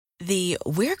The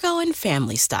We're Going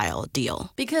Family Style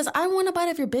deal. Because I want a bite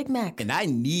of your Big Mac. And I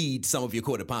need some of your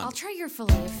Quarter Pounder. I'll try your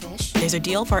filet of fish. There's a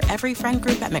deal for every friend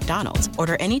group at McDonald's.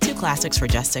 Order any two classics for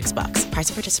just $6.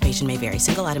 Price of participation may vary.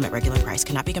 Single item at regular price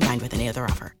cannot be combined with any other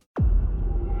offer.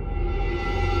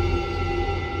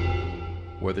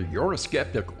 Whether you're a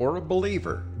skeptic or a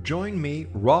believer, join me,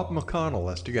 Rob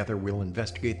McConnell, as together we'll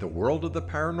investigate the world of the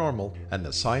paranormal and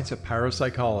the science of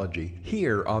parapsychology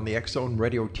here on the X-Zone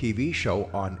Radio TV show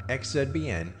on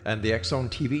XZBN and the X-Zone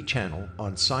TV channel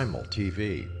on Simul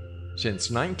TV.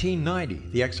 Since 1990,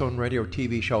 the X-Zone Radio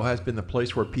TV show has been the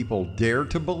place where people dare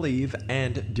to believe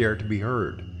and dare to be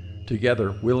heard.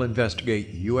 Together, we'll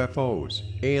investigate UFOs,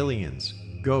 aliens,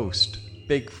 ghosts,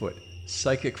 Bigfoot,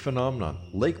 psychic phenomenon,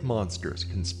 lake monsters,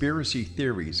 conspiracy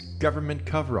theories, government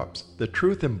cover-ups, the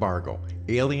truth embargo,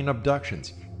 alien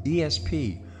abductions,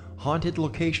 ESP, haunted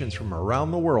locations from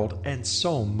around the world, and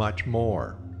so much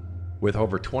more. With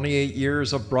over 28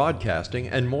 years of broadcasting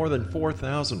and more than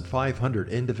 4,500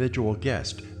 individual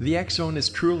guests, the X-Zone is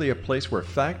truly a place where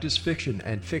fact is fiction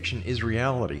and fiction is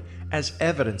reality, as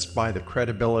evidenced by the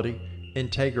credibility,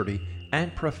 integrity,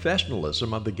 and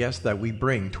professionalism of the guests that we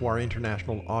bring to our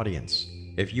international audience.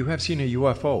 If you have seen a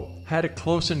UFO, had a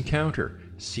close encounter,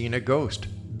 seen a ghost,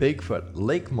 Bigfoot,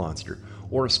 lake monster,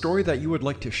 or a story that you would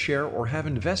like to share or have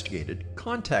investigated,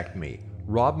 contact me,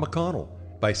 Rob McConnell,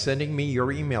 by sending me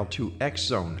your email to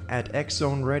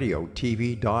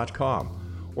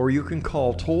xzone@xzoneradiotv.com, or you can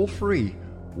call toll-free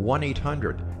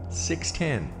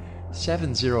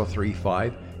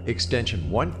 1-800-610-7035,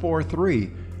 extension 143,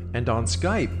 and on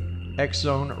Skype,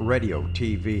 X-Zone Radio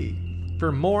TV.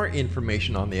 For more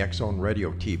information on the X-Zone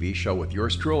Radio TV show with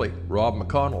yours truly, Rob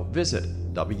McConnell,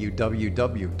 visit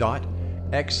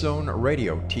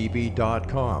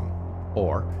www.xzoneradiotv.com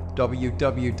or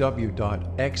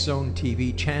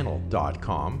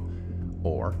www.xzonetvchannel.com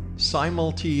or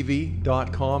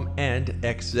simultv.com and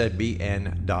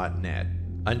xzbn.net.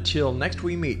 Until next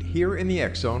we meet here in the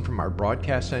X-Zone from our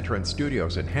broadcast center and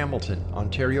studios in Hamilton,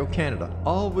 Ontario, Canada,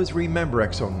 always remember,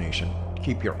 X-Zone Nation,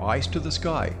 keep your eyes to the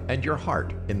sky and your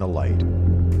heart in the light.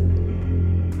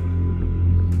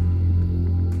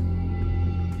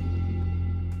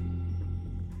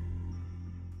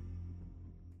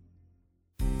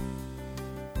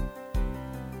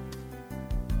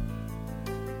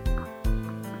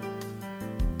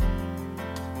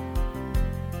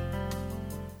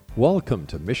 Welcome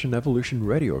to Mission Evolution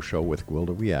Radio Show with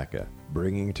Gwilda Wiyaka,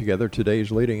 bringing together today's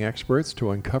leading experts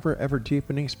to uncover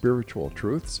ever-deepening spiritual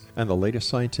truths and the latest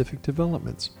scientific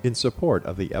developments in support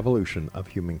of the evolution of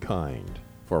humankind.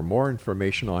 For more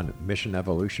information on Mission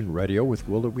Evolution Radio with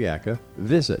Gwilda Wiyaka,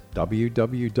 visit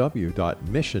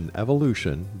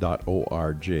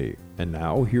www.missionevolution.org. And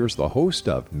now, here's the host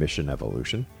of Mission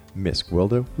Evolution, Miss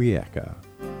Gwilda Wiyaka.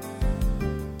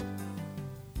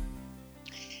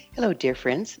 Hello, dear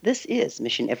friends. This is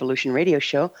Mission Evolution Radio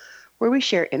Show, where we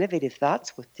share innovative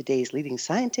thoughts with today's leading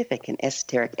scientific and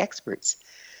esoteric experts,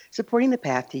 supporting the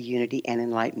path to unity and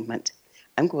enlightenment.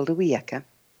 I'm Gwilda Wiyaka.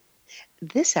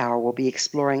 This hour we'll be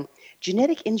exploring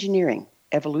genetic engineering,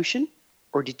 evolution,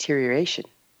 or deterioration.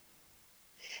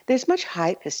 There's much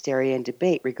hype, hysteria, and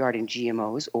debate regarding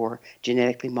GMOs, or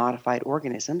genetically modified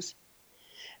organisms.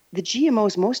 The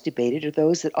GMOs most debated are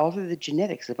those that alter the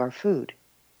genetics of our food.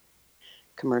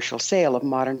 Commercial sale of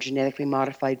modern genetically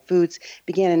modified foods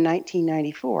began in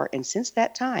 1994, and since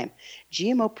that time,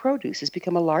 GMO produce has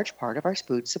become a large part of our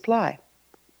food supply.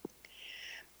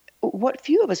 What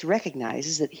few of us recognize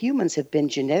is that humans have been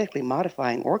genetically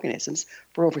modifying organisms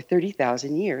for over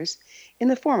 30,000 years in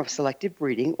the form of selective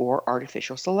breeding or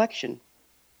artificial selection.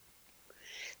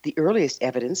 The earliest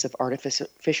evidence of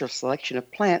artificial selection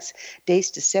of plants dates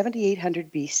to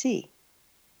 7800 BC.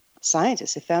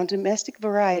 Scientists have found domestic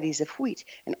varieties of wheat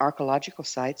in archaeological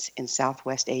sites in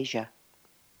Southwest Asia.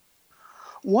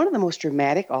 One of the most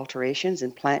dramatic alterations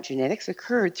in plant genetics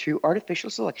occurred through artificial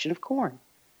selection of corn.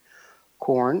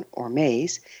 Corn, or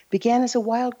maize, began as a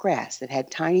wild grass that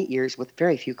had tiny ears with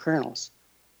very few kernels.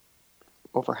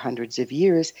 Over hundreds of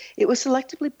years, it was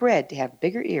selectively bred to have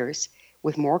bigger ears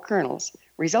with more kernels,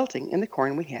 resulting in the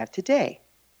corn we have today.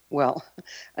 Well,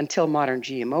 until modern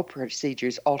GMO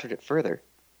procedures altered it further.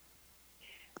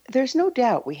 There's no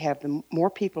doubt we have more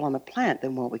people on the planet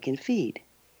than what we can feed.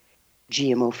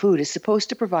 GMO food is supposed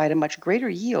to provide a much greater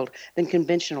yield than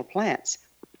conventional plants,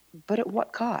 but at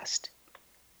what cost?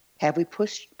 Have we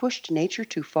pushed nature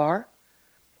too far?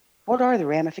 What are the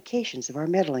ramifications of our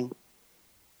meddling?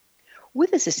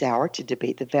 With us this hour to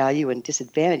debate the value and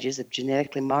disadvantages of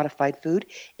genetically modified food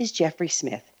is Jeffrey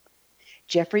Smith.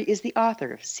 Jeffrey is the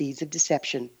author of Seeds of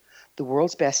Deception, the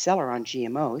world's best seller on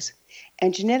GMOs,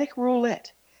 and Genetic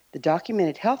Roulette, the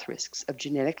documented health risks of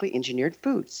genetically engineered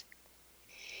foods.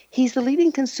 He's the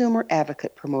leading consumer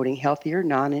advocate promoting healthier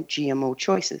non-GMO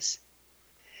choices.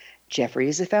 Jeffrey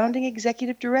is the founding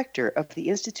executive director of the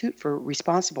Institute for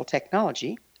Responsible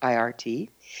Technology, IRT,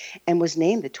 and was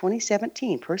named the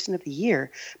 2017 Person of the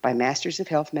Year by Masters of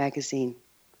Health magazine.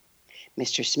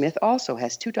 Mr. Smith also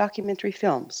has 2 documentary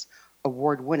films,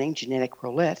 award-winning Genetic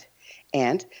Roulette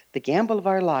and The Gamble of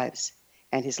Our Lives,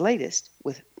 and his latest,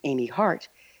 with Amy Hart,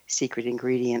 Secret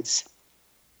Ingredients.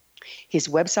 His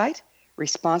website,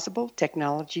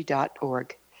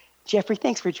 responsibletechnology.org. Jeffrey,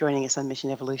 thanks for joining us on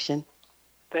Mission Evolution.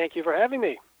 Thank you for having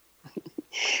me.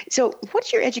 So,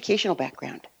 what's your educational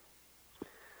background?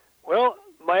 Well,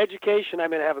 my education, I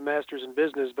have a master's in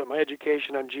business, but my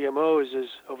education on GMOs is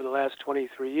over the last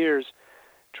 23 years,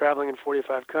 traveling in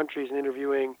 45 countries and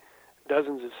interviewing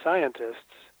dozens of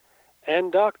scientists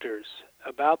and doctors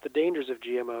about the dangers of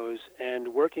GMOs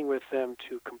and working with them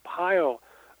to compile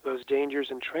those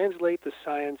dangers and translate the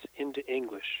science into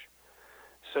English.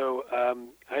 So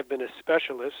I've been a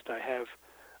specialist. I have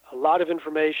a lot of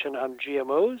information on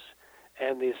GMOs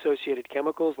and the associated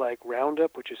chemicals like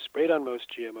Roundup, which is sprayed on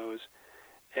most GMOs,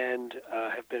 and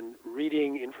have been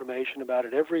reading information about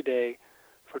it every day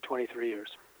for 23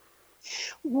 years.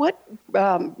 What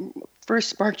first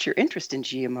sparked your interest in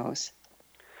GMOs?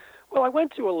 Well, I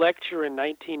went to a lecture in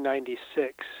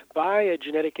 1996 by a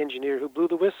genetic engineer who blew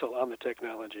the whistle on the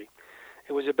technology.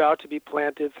 It was about to be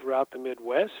planted throughout the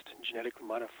Midwest, genetically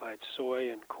modified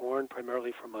soy and corn,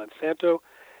 primarily from Monsanto.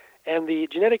 And the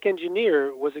genetic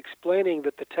engineer was explaining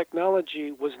that the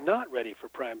technology was not ready for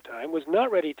prime time, was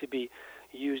not ready to be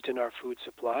used in our food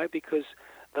supply because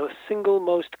the single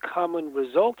most common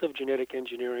result of genetic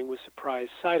engineering was surprise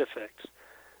side effects.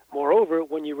 Moreover,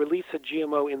 when you release a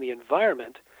GMO in the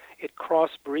environment, it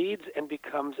crossbreeds and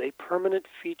becomes a permanent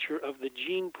feature of the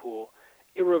gene pool,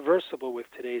 irreversible with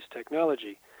today's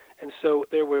technology. And so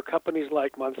there were companies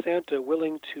like Monsanto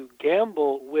willing to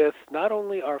gamble with not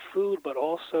only our food but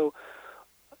also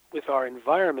with our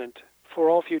environment for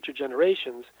all future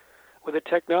generations with a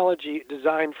technology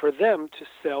designed for them to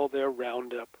sell their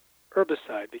Roundup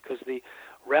herbicide, because the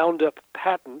Roundup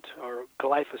patent, or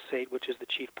glyphosate, which is the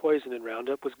chief poison in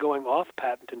Roundup, was going off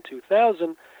patent in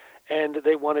 2000, and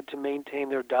they wanted to maintain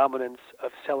their dominance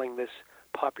of selling this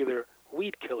popular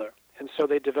weed killer. And so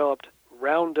they developed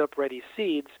Roundup-ready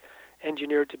seeds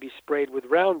engineered to be sprayed with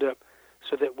Roundup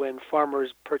so that when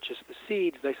farmers purchased the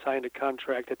seeds, they signed a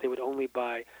contract that they would only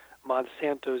buy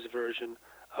Monsanto's version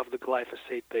of the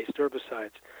glyphosate-based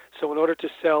herbicides. So in order to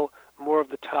sell more of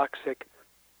the toxic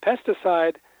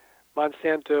pesticide,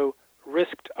 Monsanto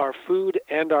risked our food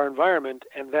and our environment,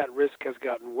 and that risk has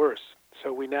gotten worse.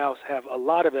 So we now have a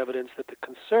lot of evidence that the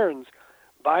concerns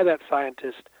by that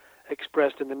scientist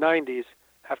expressed in the 90s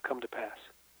have come to pass.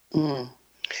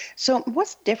 So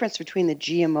what's the difference between the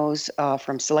GMOs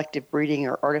from selective breeding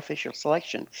or artificial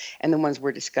selection and the ones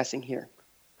we're discussing here?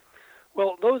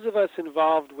 Well, those of us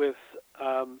involved with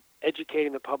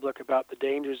educating the public about the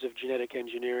dangers of genetic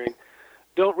engineering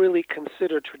don't really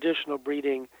consider traditional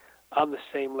breeding on the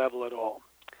same level at all.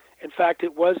 In fact,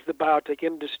 it was the biotech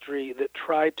industry that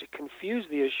tried to confuse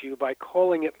the issue by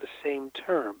calling it the same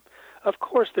term. Of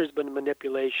course, there's been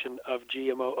manipulation of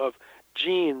GMO, of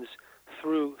genes,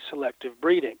 through selective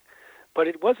breeding, but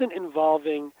it wasn't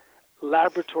involving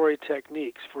laboratory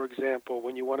techniques. For example,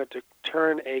 when you wanted to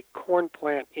turn a corn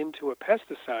plant into a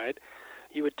pesticide,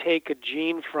 you would take a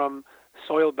gene from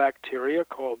soil bacteria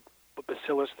called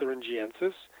Bacillus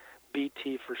thuringiensis,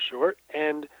 BT for short,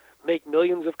 and make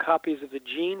millions of copies of the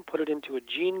gene, put it into a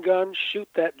gene gun, shoot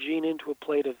that gene into a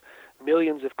plate of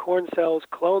millions of corn cells,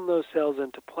 clone those cells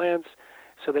into plants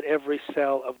so that every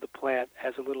cell of the plant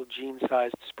has a little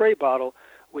gene-sized spray bottle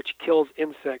which kills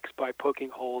insects by poking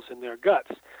holes in their guts.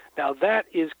 Now that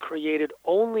is created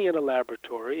only in a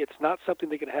laboratory. It's not something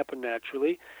that can happen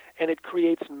naturally, and it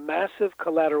creates massive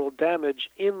collateral damage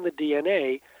in the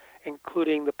DNA,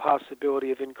 including the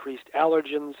possibility of increased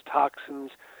allergens,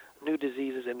 toxins, new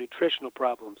diseases, and nutritional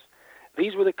problems.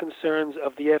 These were the concerns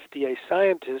of the FDA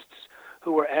scientists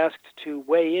who were asked to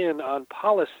weigh in on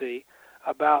policy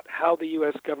about how the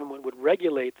U.S. government would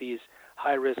regulate these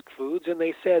high-risk foods, and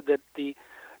they said that the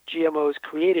GMOs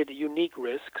created unique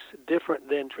risks different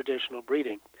than traditional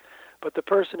breeding. But the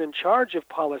person in charge of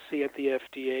policy at the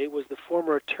FDA was the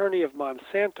former attorney of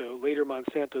Monsanto, later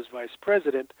Monsanto's vice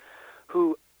president,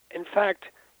 who in fact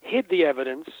hid the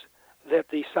evidence that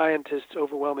the scientists'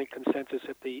 overwhelming consensus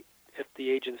at the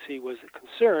agency was a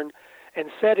concern,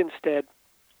 and said instead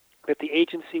that the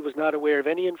agency was not aware of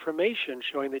any information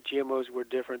showing that GMOs were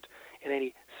different in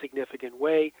any significant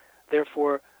way.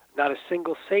 Therefore, not a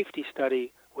single safety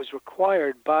study was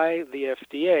required by the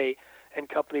FDA, and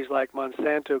companies like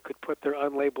Monsanto could put their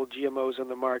unlabeled GMOs on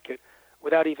the market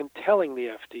without even telling the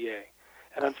FDA.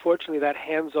 And unfortunately, that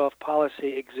hands-off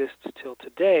policy exists till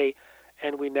today,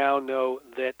 and we now know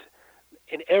that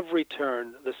in every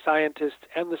turn, the scientists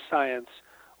and the science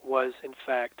was, in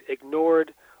fact,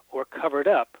 ignored or covered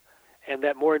up, and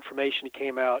that more information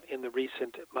came out in the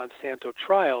recent Monsanto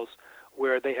trials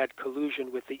where they had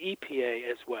collusion with the EPA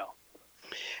as well.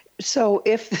 So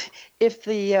if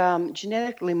the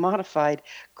genetically modified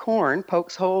corn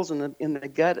pokes holes in the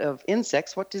gut of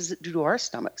insects, what does it do to our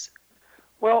stomachs?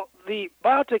 Well, the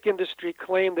biotech industry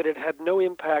claimed that it had no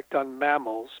impact on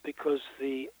mammals because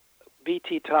the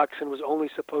Bt toxin was only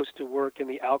supposed to work in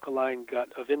the alkaline gut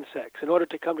of insects. In order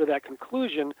to come to that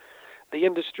conclusion, the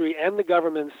industry and the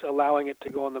governments allowing it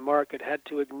to go on the market had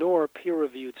to ignore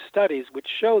peer-reviewed studies which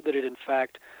showed that it, in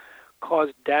fact,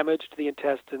 caused damage to the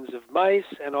intestines of mice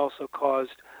and also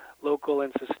caused local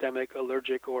and systemic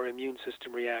allergic or immune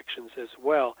system reactions as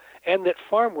well, and that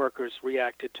farm workers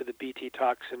reacted to the Bt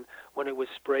toxin when it was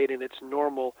sprayed in its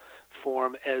normal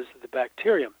form as the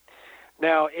bacterium.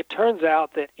 Now, it turns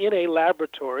out that in a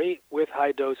laboratory with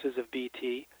high doses of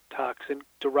Bt toxin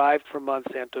derived from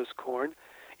Monsanto's corn,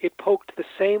 it poked the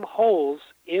same holes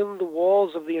in the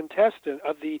walls of the intestine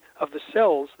of the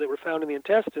cells that were found in the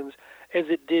intestines as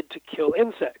it did to kill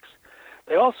insects.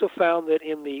 They also found that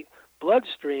in the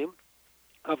bloodstream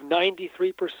of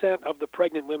 93% of the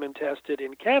pregnant women tested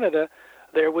in Canada,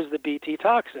 there was the Bt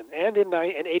toxin, and in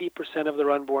 80% of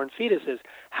their unborn fetuses.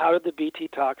 How did the Bt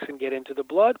toxin get into the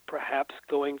blood? Perhaps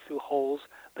going through holes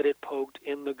that it poked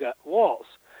in the gut walls.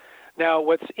 Now,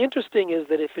 what's interesting is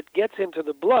that if it gets into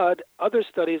the blood, other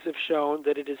studies have shown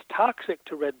that it is toxic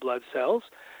to red blood cells,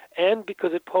 and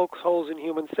because it pokes holes in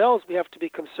human cells, we have to be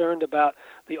concerned about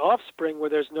the offspring where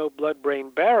there's no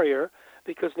blood-brain barrier,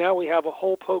 because now we have a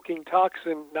hole-poking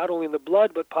toxin not only in the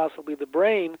blood but possibly the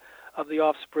brain of the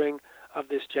offspring of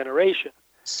this generation.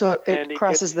 So it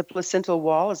crosses the placental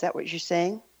wall, is that what you're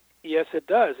saying? Yes, it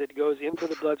does. It goes into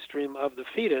the bloodstream of the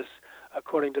fetus,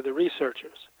 according to the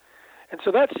researchers. And so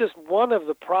that's just one of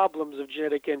the problems of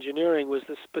genetic engineering, was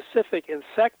the specific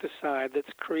insecticide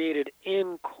that's created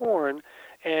in corn,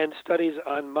 and studies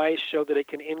on mice show that it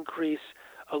can increase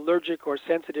allergic or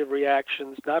sensitive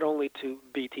reactions not only to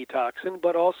Bt toxin,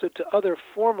 but also to other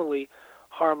formerly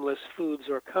harmless foods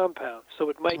or compounds. So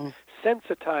it might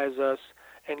sensitize us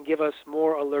and give us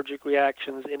more allergic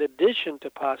reactions, in addition to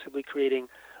possibly creating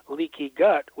leaky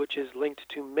gut, which is linked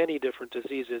to many different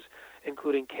diseases,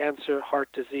 including cancer, heart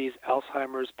disease,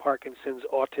 Alzheimer's, Parkinson's,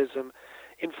 autism,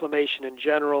 inflammation in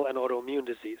general, and autoimmune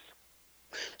disease.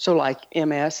 So like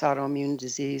MS, autoimmune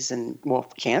disease, and, well,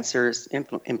 cancer is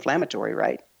inflammatory,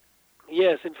 right?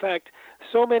 Yes, in fact,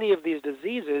 so many of these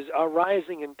diseases are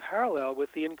rising in parallel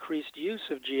with the increased use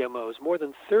of GMOs, more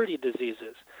than 30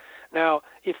 diseases. Now,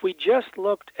 if we just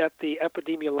looked at the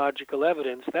epidemiological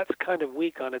evidence, that's kind of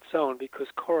weak on its own because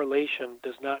correlation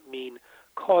does not mean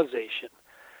causation.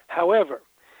 However,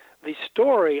 the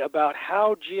story about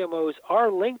how GMOs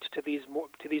are linked to these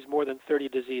more than 30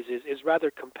 diseases is rather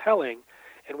compelling,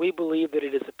 and we believe that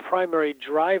it is a primary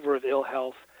driver of ill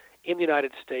health in the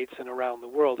United States and around the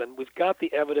world. And we've got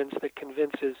the evidence that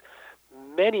convinces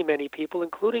many, many people,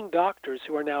 including doctors,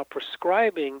 who are now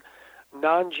prescribing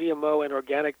non-GMO and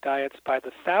organic diets by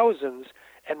the thousands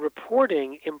and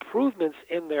reporting improvements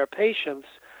in their patients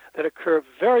that occur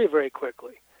very, very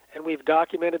quickly. And we've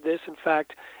documented this. In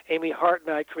fact, Amy Hart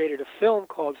and I created a film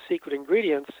called Secret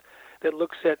Ingredients that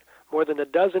looks at more than a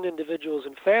dozen individuals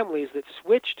and families that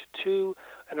switched to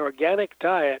an organic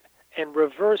diet and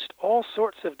reversed all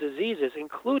sorts of diseases,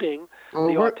 including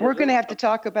We're going to have to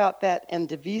talk about that and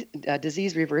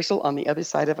disease reversal on the other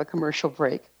side of a commercial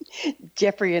break.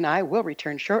 Jeffrey and I will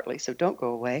return shortly, so don't go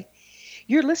away.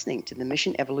 You're listening to the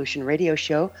Mission Evolution Radio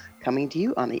Show, coming to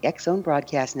you on the X-Zone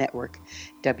Broadcast Network,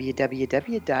 www.xzbn.net.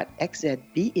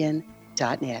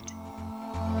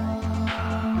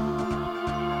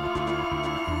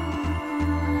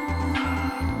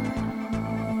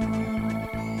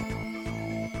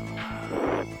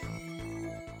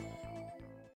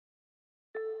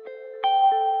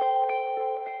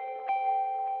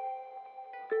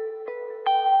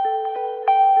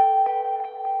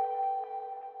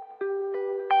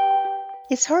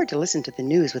 It's hard to listen to the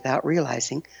news without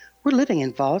realizing we're living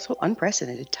in volatile,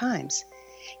 unprecedented times.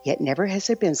 Yet never has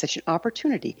there been such an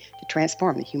opportunity to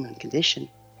transform the human condition.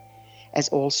 As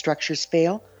old structures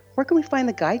fail, where can we find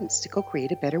the guidance to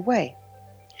co-create a better way?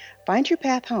 Find Your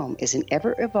Path Home is an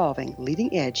ever-evolving,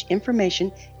 leading-edge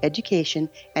information, education,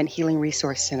 and healing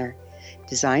resource center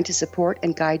designed to support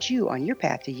and guide you on your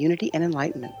path to unity and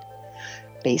enlightenment.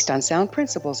 Based on sound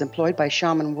principles employed by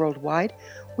shaman worldwide,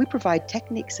 we provide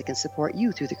techniques that can support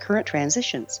you through the current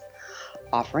transitions,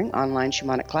 offering online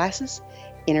shamanic classes,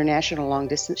 international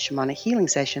long-distance shamanic healing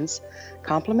sessions,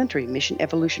 complimentary Mission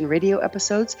Evolution radio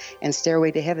episodes and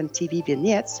Stairway to Heaven TV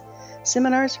vignettes,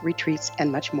 seminars, retreats,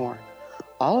 and much more.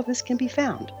 All of this can be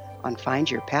found on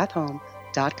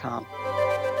findyourpathhome.com.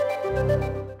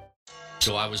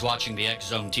 So I was watching the X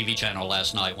Zone TV channel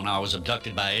last night when I was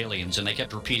abducted by aliens, and they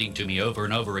kept repeating to me over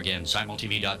and over again,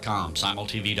 simultv.com,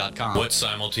 simultv.com. What's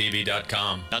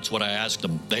simultv.com? That's what I asked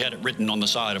them. They had it written on the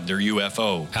side of their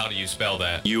UFO. How do you spell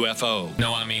that? UFO.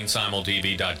 No, I mean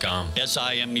simultv.com.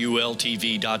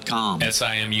 simultv.com.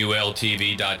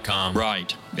 simultv.com.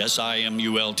 Right.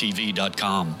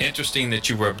 simultv.com. Interesting that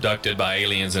you were abducted by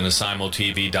aliens in a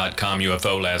simultv.com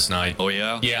UFO last night. Oh,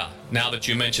 yeah? Yeah. Now that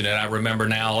you mention it, I remember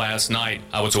now last night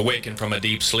I was awakened from a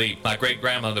deep sleep. My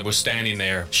great-grandmother was standing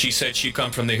there. She said she'd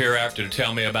come from the hereafter to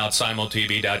tell me about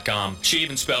simultv.com. She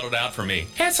even spelled it out for me.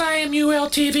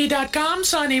 simultv.com,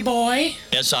 sonny boy.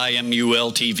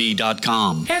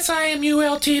 simultv.com.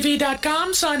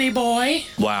 simultv.com, sonny boy.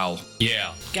 Wow.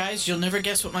 Yeah. Guys, you'll never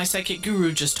guess what my psychic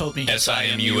guru just told me.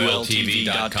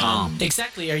 simultv.com.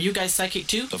 Exactly. Are you guys psychic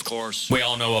too? Of course. We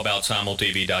all know about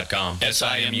simultv.com.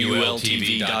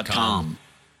 simultv.com.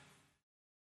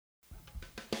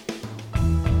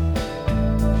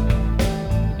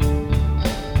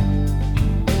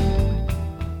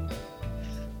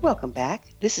 Welcome back.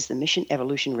 This is the Mission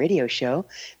Evolution Radio Show,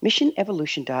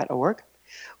 missionevolution.org.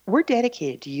 We're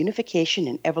dedicated to unification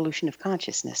and evolution of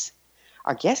consciousness.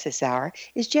 Our guest this hour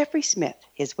is Jeffrey Smith.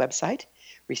 His website,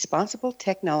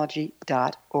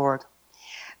 responsibletechnology.org.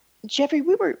 Jeffrey,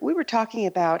 we were talking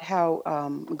about how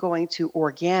going to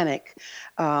organic,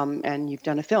 and you've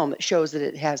done a film that shows that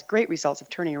it has great results of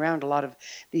turning around a lot of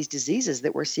these diseases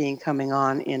that we're seeing coming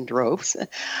on in droves.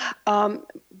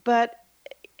 But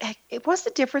what's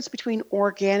the difference between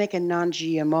organic and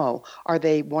non-GMO? Are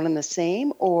they one and the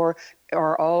same, or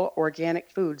are all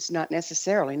organic foods not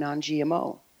necessarily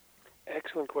non-GMO?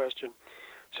 Excellent question.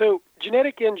 So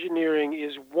genetic engineering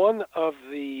is one of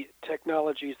the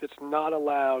technologies that's not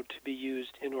allowed to be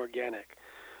used in organic.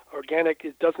 Organic,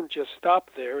 it doesn't just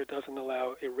stop there. It doesn't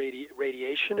allow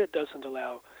radiation. It doesn't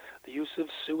allow the use of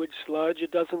sewage sludge.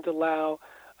 It doesn't allow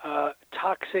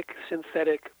toxic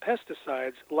synthetic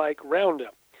pesticides like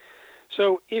Roundup.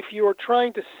 So if you're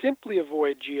trying to simply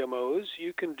avoid GMOs,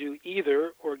 you can do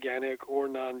either organic or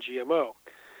non-GMO.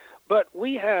 But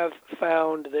we have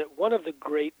found that one of the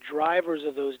great drivers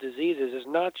of those diseases is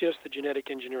not just the genetic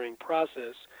engineering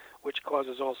process, which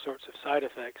causes all sorts of side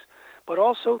effects, but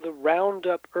also the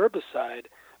Roundup herbicide,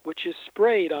 which is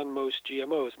sprayed on most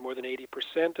GMOs. More than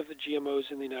 80% of the GMOs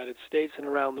in the United States and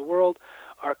around the world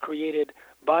are created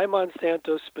by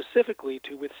Monsanto specifically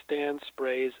to withstand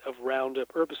sprays of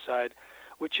Roundup herbicide,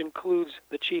 which includes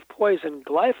the chief poison,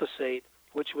 glyphosate,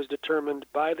 which was determined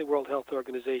by the World Health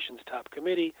Organization's top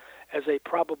committee as a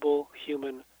probable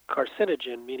human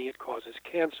carcinogen, meaning it causes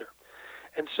cancer.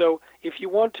 And so if you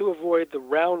want to avoid the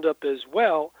Roundup as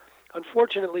well,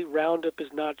 unfortunately Roundup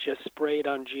is not just sprayed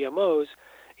on GMOs,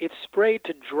 it's sprayed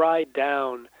to dry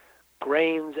down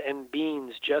grains and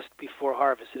beans just before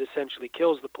harvest. It essentially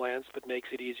kills the plants but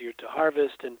makes it easier to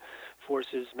harvest and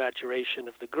forces maturation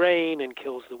of the grain and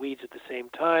kills the weeds at the same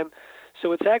time.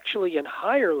 So it's actually in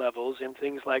higher levels in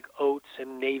things like oats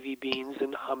and navy beans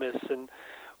and hummus and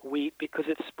wheat because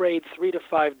it's sprayed 3 to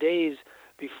 5 days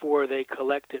before they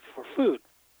collect it for food.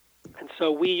 And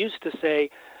so we used to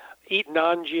say, eat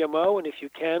non-GMO, and if you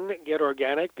can, get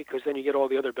organic because then you get all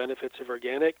the other benefits of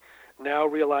organic. Now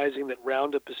realizing that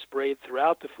Roundup is sprayed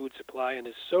throughout the food supply and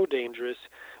is so dangerous,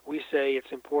 we say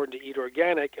it's important to eat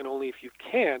organic, and only if you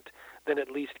can't, then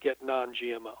at least get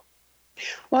non-GMO.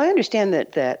 Well, I understand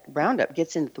that Roundup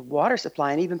gets into the water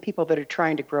supply, and even people that are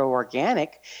trying to grow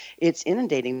organic, it's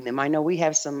inundating them. I know we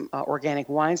have some organic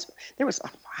wines.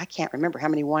 I can't remember how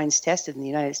many wines tested in the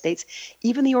United States.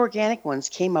 Even the organic ones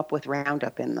came up with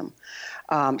Roundup in them.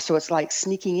 So it's like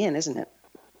sneaking in, isn't it?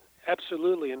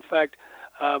 Absolutely. In fact,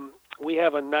 we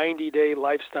have a 90-day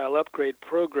lifestyle upgrade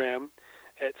program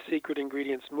at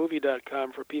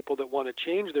secretingredientsmovie.com for people that want to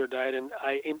change their diet, and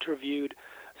I interviewed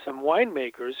some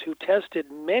winemakers who tested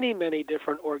many, many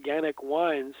different organic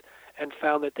wines and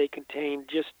found that they contained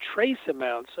just trace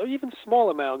amounts, or even small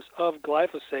amounts of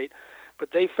glyphosate,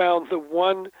 but they found the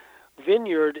one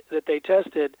vineyard that they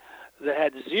tested that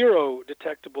had 0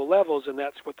 detectable levels, and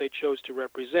that's what they chose to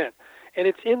represent. And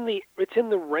it's in the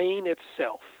rain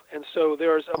itself. And so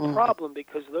there's a problem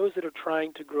because those that are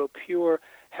trying to grow pure,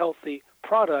 healthy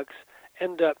products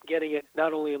end up getting it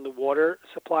not only in the water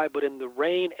supply, but in the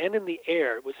rain and in the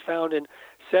air. It was found in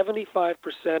 75%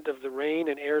 of the rain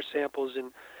and air samples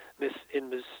in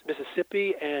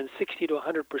Mississippi and 60 to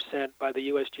 100% by the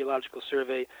U.S. Geological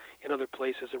Survey in other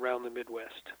places around the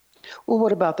Midwest. Well,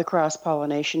 what about the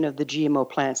cross-pollination of the GMO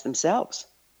plants themselves?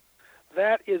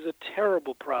 That is a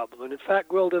terrible problem. And in fact,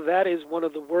 Gwilda, that is one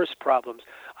of the worst problems.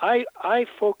 I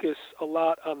focus a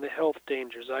lot on the health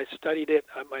dangers. I studied it.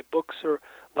 My books are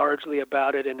largely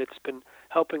about it, and it's been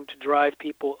helping to drive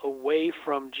people away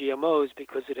from GMOs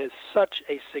because it has such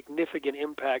a significant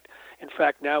impact. In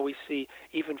fact, now we see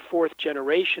even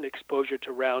fourth-generation exposure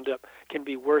to Roundup can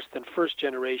be worse than first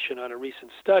generation on a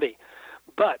recent study.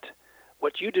 But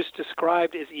what you just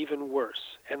described is even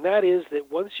worse, and that is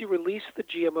that once you release the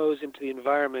GMOs into the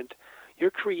environment, you're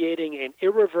creating an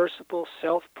irreversible,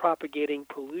 self-propagating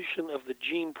pollution of the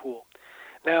gene pool.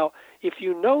 Now, if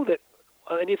you know that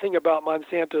anything about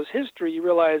Monsanto's history, you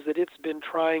realize that it's been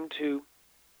trying to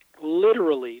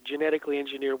literally genetically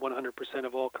engineer 100%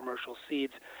 of all commercial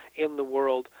seeds in the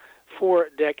world for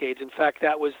decades. In fact,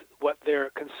 that was what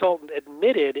their consultant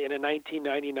admitted in a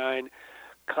 1999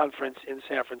 conference in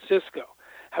San Francisco.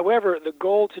 However, the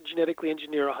goal to genetically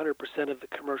engineer 100% of the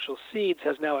commercial seeds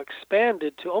has now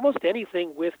expanded to almost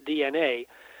anything with DNA,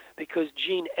 because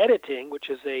gene editing, which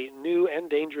is a new and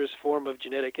dangerous form of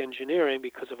genetic engineering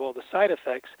because of all the side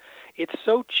effects, it's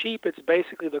so cheap it's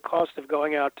basically the cost of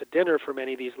going out to dinner for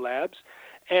many of these labs.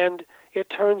 And it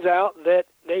turns out that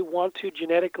they want to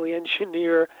genetically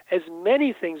engineer as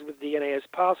many things with DNA as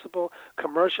possible,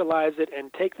 commercialize it,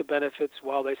 and take the benefits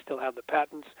while they still have the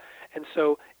patents. And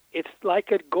so it's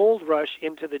like a gold rush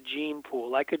into the gene pool,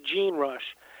 like a gene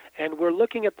rush. And we're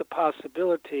looking at the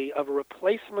possibility of a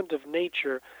replacement of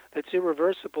nature that's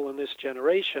irreversible in this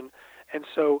generation. And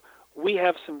so we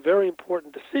have some very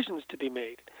important decisions to be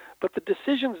made. But the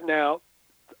decisions now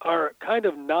are kind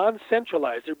of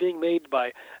non-centralized. They're being made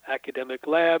by academic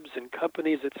labs and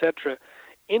companies, etc.,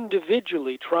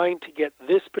 individually trying to get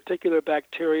this particular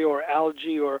bacteria or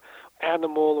algae or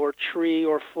animal or tree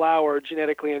or flower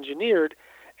genetically engineered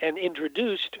and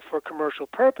introduced for commercial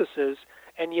purposes.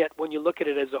 And yet when you look at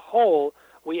it as a whole,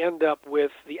 we end up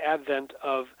with the advent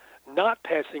of not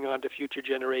passing on to future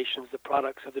generations the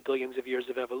products of the billions of years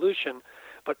of evolution,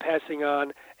 but passing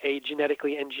on a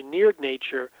genetically engineered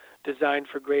nature designed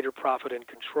for greater profit and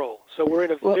control. So we're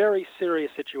in a very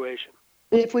serious situation.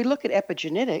 If we look at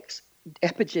epigenetics,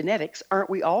 aren't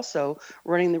we also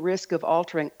running the risk of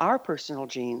altering our personal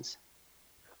genes?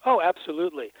 Oh,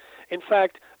 absolutely. In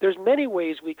fact, there's many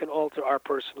ways we can alter our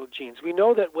personal genes. We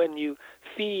know that when you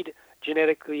feed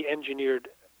genetically engineered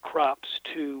crops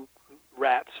to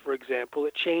rats, for example,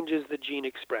 it changes the gene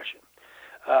expression.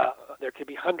 There could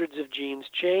be hundreds of genes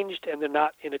changed, and they're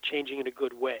not changing in a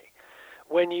good way.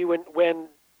 When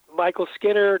Michael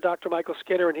Skinner, Dr. Michael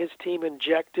Skinner and his team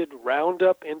injected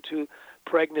Roundup into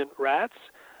pregnant rats,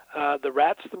 the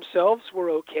rats themselves were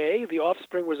okay, the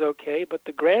offspring was okay, but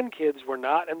the grandkids were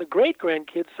not, and the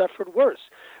great-grandkids suffered worse.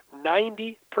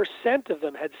 90% of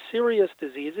them had serious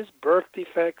diseases, birth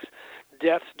defects,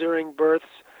 deaths during births.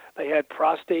 They had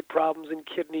prostate problems and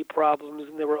kidney problems,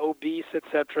 and they were obese,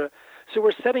 etc. So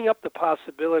we're setting up the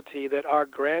possibility that our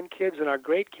grandkids and our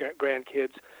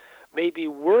great-grandkids may be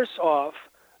worse off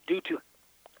due to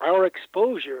our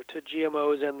exposure to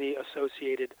GMOs and the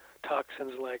associated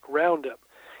toxins like Roundup.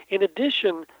 In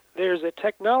addition, there's a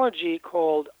technology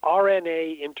called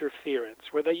RNA interference,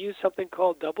 where they use something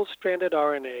called double-stranded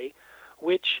RNA,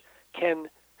 which can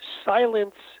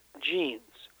silence genes.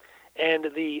 And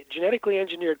the genetically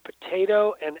engineered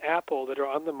potato and apple that are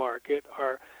on the market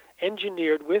are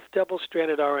engineered with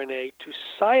double-stranded RNA to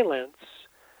silence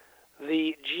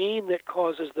the gene that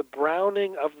causes the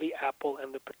browning of the apple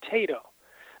and the potato.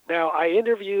 Now, I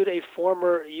interviewed a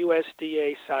former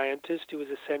USDA scientist who was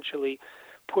essentially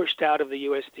pushed out of the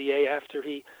USDA after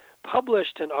he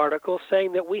published an article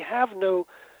saying that we have no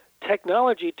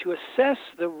technology to assess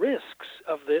the risks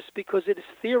of this because it is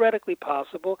theoretically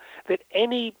possible that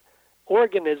any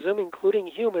organism, including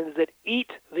humans, that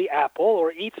eat the apple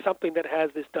or eat something that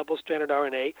has this double-stranded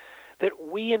RNA, that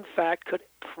we, in fact, could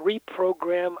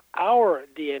reprogram our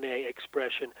DNA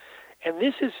expression. And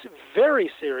this is very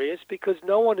serious because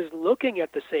no one is looking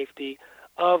at the safety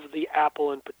of the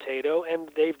apple and potato, and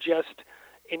they've just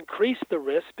increased the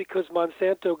risk because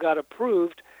Monsanto got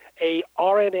approved a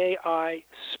RNAi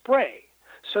spray.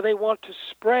 So they want to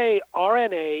spray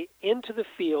RNA into the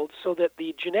field so that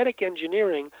the genetic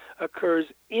engineering occurs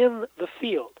in the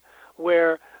field,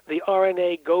 where the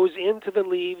RNA goes into the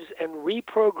leaves and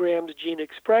reprograms gene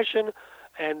expression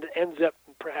and ends up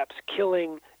perhaps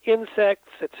killing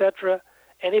insects, etc.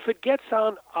 And if it gets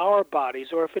on our bodies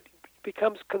or if it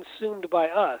becomes consumed by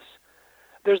us,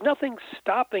 there's nothing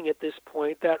stopping at this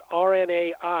point that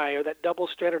RNAi, or that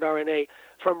double-stranded RNA,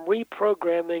 from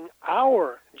reprogramming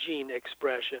our gene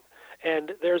expression.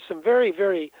 And there's some very,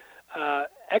 very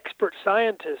expert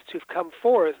scientists who've come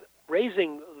forth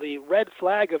raising the red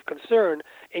flag of concern,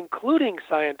 including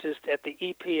scientists at the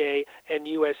EPA and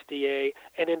USDA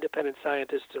and independent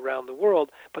scientists around the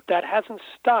world. But that hasn't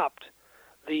stopped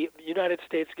the United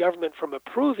States government from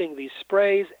approving these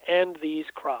sprays and these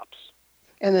crops.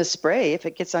 And the spray, if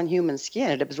it gets on human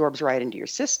skin, it absorbs right into your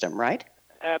system, right?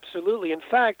 Absolutely. In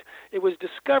fact, it was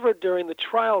discovered during the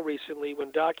trial recently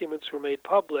when documents were made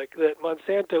public that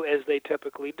Monsanto, as they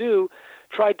typically do,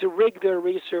 tried to rig their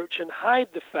research and hide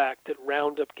the fact that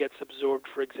Roundup gets absorbed,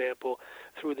 for example,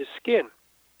 through the skin.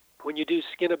 When you do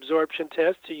skin absorption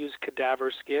tests, you use cadaver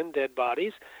skin, dead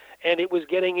bodies, and it was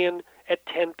getting in at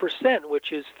 10%,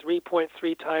 which is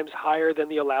 3.3 times higher than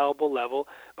the allowable level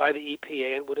by the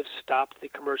EPA and would have stopped the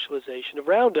commercialization of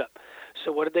Roundup.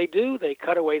 So what did they do? They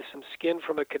cut away some skin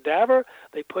from a cadaver,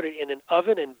 they put it in an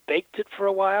oven and baked it for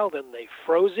a while, then they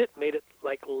froze it, made it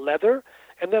like leather,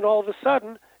 and then all of a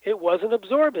sudden it wasn't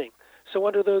absorbing. So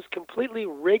under those completely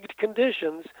rigged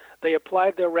conditions, they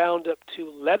applied their Roundup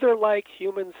to leather-like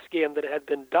human skin that had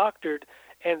been doctored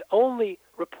and only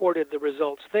reported the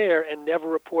results there and never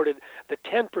reported the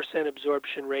 10%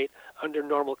 absorption rate under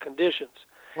normal conditions.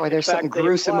 Boy, there's something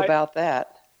gruesome about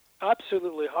that.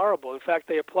 Absolutely horrible. In fact,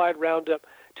 they applied Roundup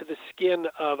to the skin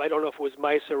of, I don't know if it was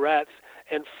mice or rats,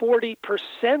 and 40%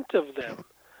 of them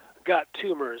got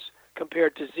tumors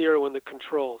compared to zero in the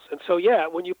controls. And so, yeah,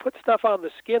 when you put stuff on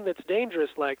the skin that's dangerous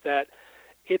like that,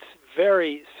 it's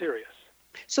very serious.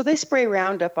 So they spray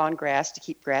Roundup on grass to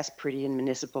keep grass pretty in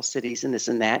municipal cities and this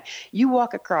and that. You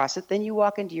walk across it, then you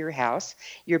walk into your house.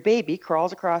 Your baby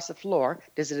crawls across the floor.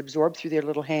 Does it absorb through their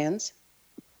little hands?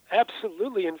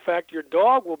 Absolutely. In fact, your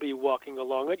dog will be walking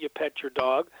along it. You pet your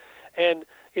dog. And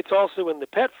it's also in the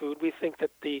pet food. We think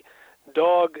that the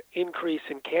dog increase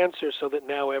in cancer, so that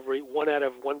now every 1 out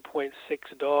of 1.6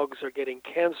 dogs are getting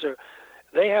cancer,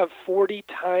 they have 40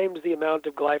 times the amount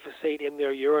of glyphosate in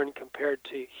their urine compared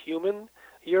to human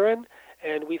urine,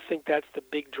 and we think that's the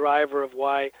big driver of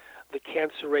why the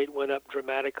cancer rate went up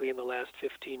dramatically in the last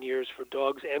 15 years for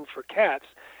dogs and for cats.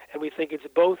 And we think it's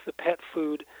both the pet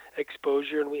food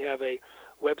exposure, and we have a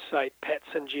website,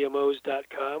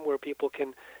 petsandgmos.com, where people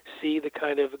can see the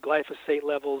kind of glyphosate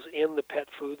levels in the pet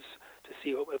foods to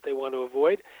see what they want to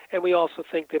avoid. And we also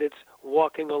think that it's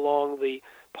walking along the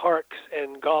parks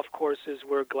and golf courses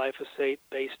where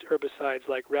glyphosate-based herbicides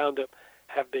like Roundup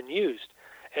have been used.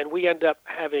 And we end up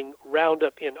having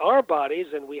Roundup in our bodies,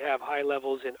 and we have high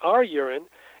levels in our urine.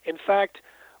 In fact,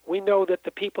 we know that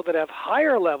the people that have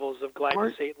higher levels of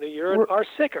glyphosate in the urine are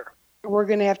sicker. We're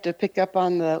going to have to pick up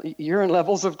on the urine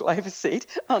levels of glyphosate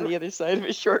on the other side of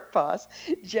a short pause.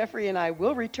 Jeffrey and I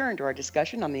will return to our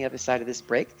discussion on the other side of this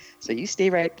break, so you stay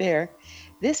right there.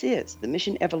 This is the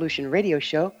Mission Evolution Radio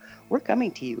Show. We're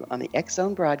coming to you on the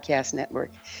X-Zone Broadcast Network,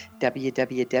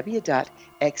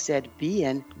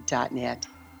 www.xzbn.net.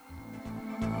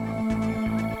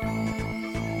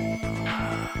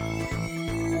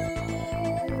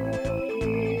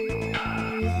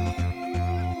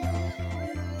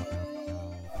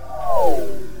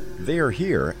 They are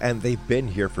here, and they've been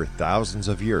here for thousands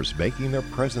of years, making their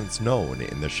presence known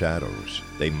in the shadows.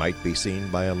 They might be seen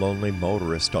by a lonely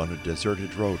motorist on a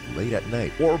deserted road late at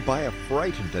night, or by a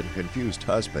frightened and confused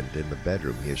husband in the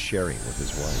bedroom he is sharing with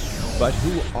his wife. But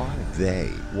who are they?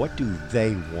 What do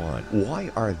they want?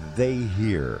 Why are they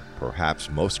here? Perhaps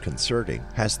most concerning,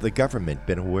 has the government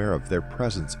been aware of their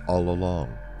presence all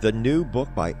along? The new book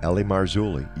by Ellie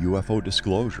Marzulli, UFO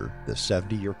Disclosure, the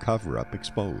 70-year cover-up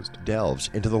exposed, delves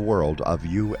into the world of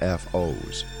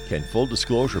UFOs. Can full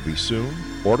disclosure be soon?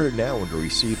 Order now and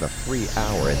receive a free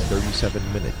hour and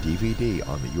 37-minute DVD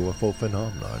on the UFO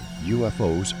phenomenon.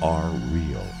 UFOs are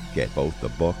real. Get both the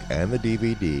book and the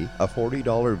DVD, a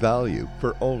 $40 value,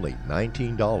 for only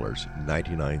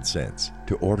 $19.99.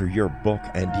 To order your book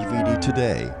and DVD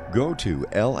today, go to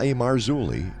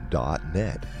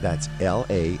lamarzulli.net. That's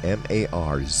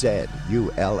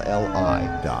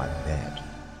LAMARZULLI.net.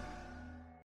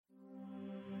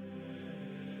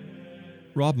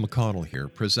 Rob McConnell here,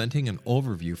 presenting an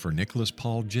overview for Nicholas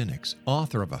Paul Jennings,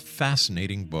 author of a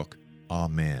fascinating book,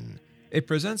 Amen. It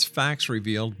presents facts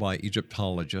revealed by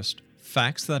Egyptologists,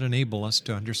 facts that enable us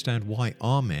to understand why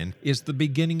Amen is the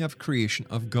beginning of creation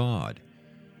of God.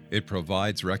 It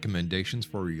provides recommendations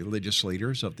for religious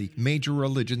leaders of the major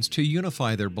religions to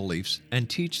unify their beliefs and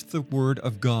teach the Word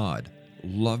of God.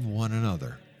 Love one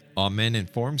another. Amen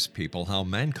informs people how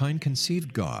mankind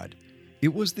conceived God.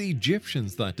 It was the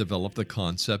Egyptians that developed the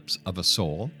concepts of a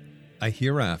soul, a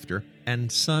hereafter, and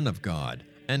Son of God.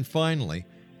 And finally,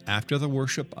 after the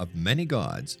worship of many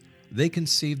gods, they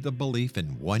conceived the belief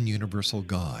in one universal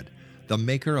God, the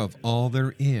maker of all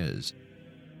there is.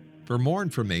 For more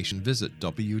information, visit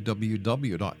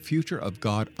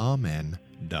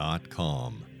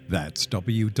www.futureofgodamen.com. That's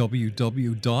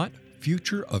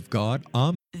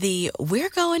www.futureofgodamen.com. The We're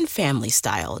Going Family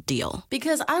Style deal.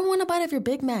 Because I want a bite of your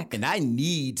Big Mac. And I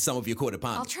need some of your quarter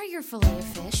I'll pounder. try your filet of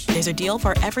fish. There's a deal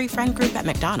for every friend group at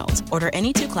McDonald's. Order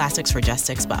any 2 classics for just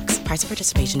 $6. Price of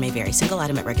participation may vary. Single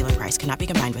item at regular price cannot be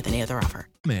combined with any other offer.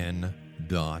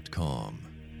 Men.com.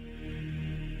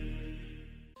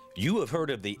 You have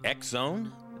heard of the X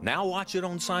Zone? Now watch it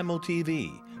on Simul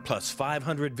TV, plus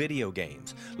 500 video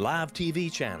games, live TV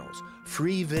channels,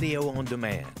 free video on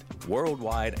demand,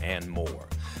 worldwide, and more.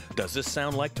 Does this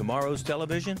sound like tomorrow's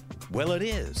television? Well, it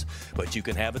is, but you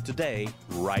can have it today,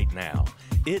 right now.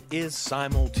 It is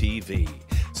Simul TV.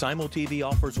 Simul TV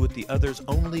offers what the others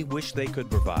only wish they could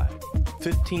provide.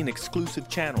 15 exclusive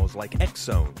channels like X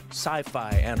Zone,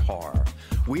 sci-fi, and horror.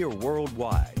 We are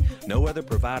worldwide. No other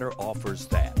provider offers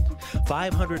that.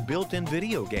 500 built-in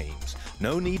video games.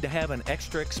 No need to have an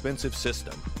extra expensive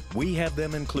system. We have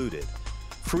them included.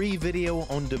 Free video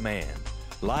on demand.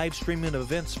 Live streaming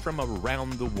events from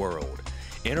around the world.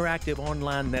 Interactive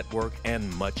online network,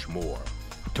 and much more.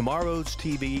 Tomorrow's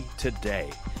TV today.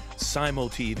 Simul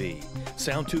TV.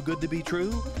 Sound too good to be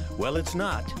true? Well, it's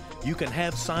not. You can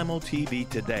have Simul TV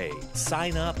today.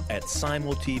 Sign up at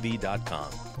simultv.com.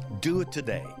 Do it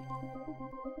today.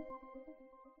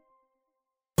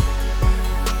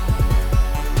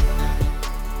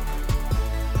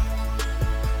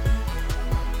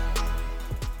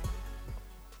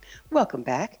 Welcome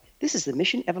back. This is the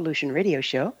Mission Evolution Radio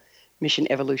Show,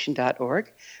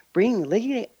 missionevolution.org, bringing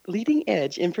leading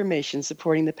edge information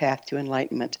supporting the path to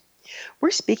enlightenment.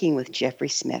 We're speaking with Jeffrey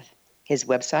Smith. His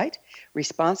website,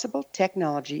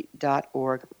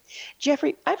 responsibletechnology.org.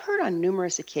 Jeffrey, I've heard on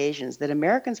numerous occasions that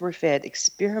Americans were fed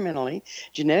experimentally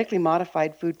genetically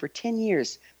modified food for 10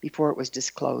 years before it was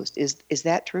disclosed. Is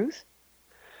that truth?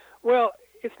 Well,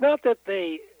 it's not that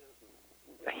they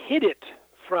hid it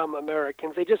from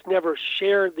Americans. They just never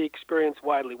shared the experience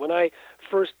widely. When I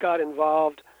first got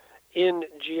involved in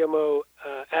GMO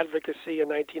advocacy in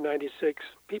 1996,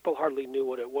 people hardly knew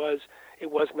what it was.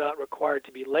 It was not required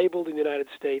to be labeled in the United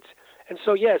States. And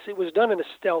so, yes, it was done in a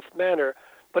stealth manner,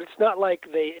 but it's not like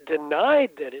they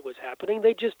denied that it was happening.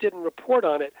 They just didn't report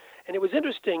on it. And it was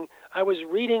interesting. I was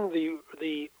reading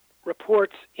the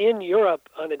reports in Europe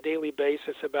on a daily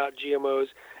basis about GMOs,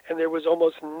 and there was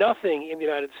almost nothing in the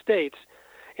United States.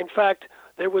 In fact,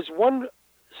 there was one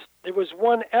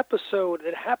episode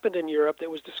that happened in Europe that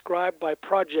was described by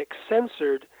Project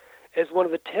Censored as one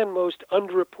of the 10 most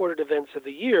underreported events of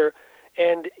the year,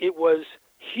 and it was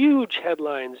huge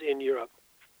headlines in Europe.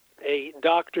 A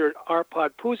Dr.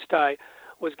 Arpad Pustai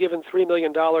was given $3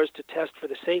 million to test for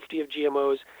the safety of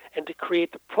GMOs and to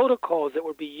create the protocols that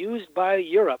would be used by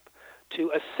Europe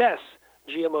to assess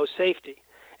GMO safety.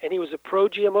 And he was a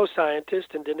pro-GMO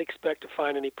scientist and didn't expect to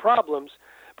find any problems,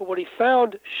 but what he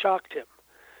found shocked him.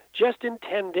 Just in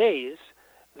 10 days,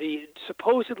 the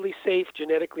supposedly safe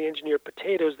genetically engineered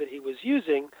potatoes that he was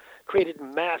using created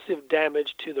massive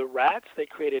damage to the rats. They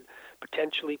created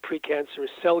potentially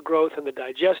precancerous cell growth in the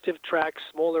digestive tract,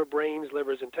 smaller brains,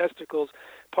 livers, and testicles,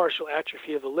 partial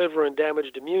atrophy of the liver, and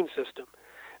damaged immune system.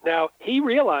 Now, he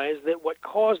realized that what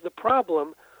caused the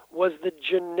problem was the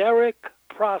generic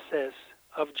process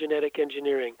of genetic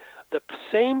engineering, the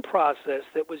same process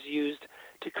that was used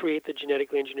to create the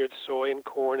genetically engineered soy and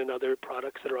corn and other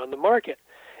products that are on the market.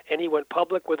 And he went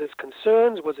public with his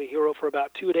concerns, was a hero for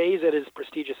about 2 days at his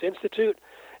prestigious institute,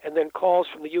 and then calls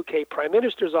from the UK Prime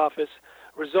Minister's office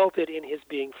resulted in his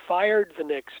being fired the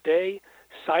next day,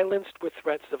 silenced with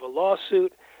threats of a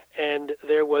lawsuit, and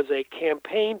there was a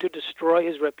campaign to destroy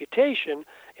his reputation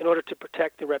in order to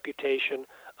protect the reputation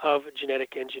of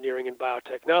genetic engineering and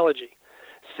biotechnology.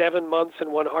 7 months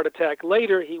and 1 heart attack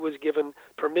later, he was given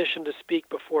permission to speak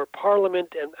before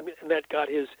Parliament, and that got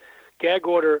his gag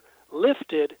order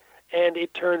lifted, and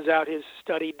it turns out his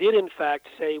study did in fact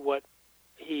say what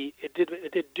it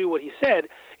did do what he said.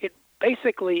 It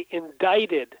basically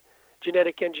indicted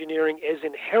genetic engineering as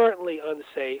inherently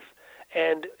unsafe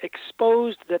and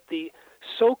exposed that the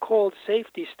so-called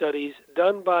safety studies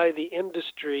done by the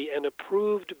industry and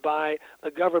approved by the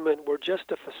government were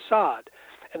just a facade,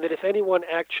 and that if anyone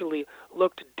actually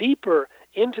looked deeper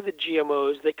into the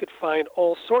GMOs, they could find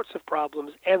all sorts of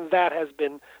problems, and that has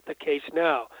been the case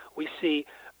now. We see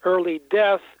early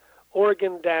death,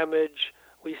 organ damage,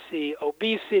 we see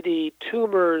obesity,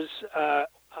 tumors,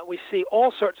 we see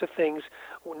all sorts of things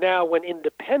now when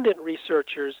independent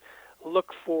researchers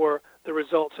look for the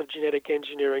results of genetic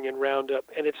engineering in Roundup,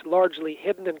 and it's largely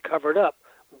hidden and covered up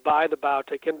by the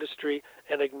biotech industry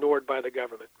and ignored by the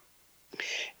government.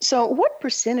 So what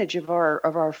percentage of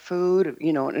our food,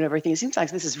 and everything, it seems like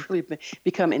this has really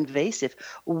become invasive.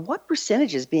 What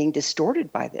percentage is being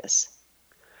distorted by this?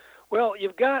 Well,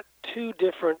 you've got two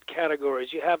different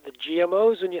categories. You have the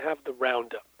GMOs and you have the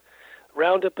Roundup.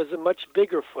 Roundup is a much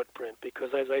bigger footprint because,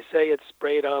 as I say, it's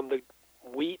sprayed on the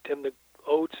wheat and the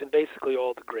oats and basically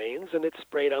all the grains, and it's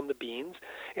sprayed on the beans.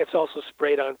 It's also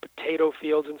sprayed on potato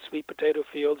fields and sweet potato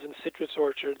fields and citrus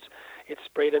orchards. It's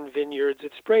sprayed on vineyards.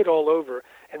 It's sprayed all over,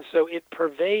 and so it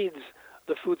pervades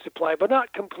the food supply, but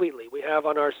not completely. We have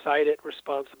on our site at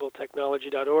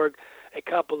responsibletechnology.org a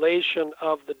compilation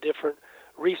of the different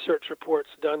research reports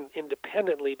done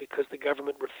independently because the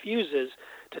government refuses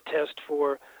to test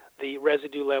for the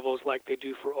residue levels like they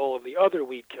do for all of the other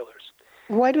weed killers.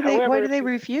 Why do they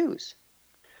refuse?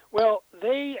 Well,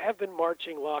 they have been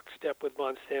marching lockstep with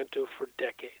Monsanto for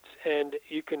decades, and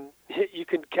you can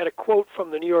get a quote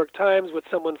from the New York Times with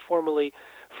someone formerly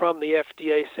from the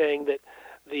FDA saying that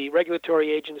the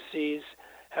regulatory agencies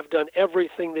have done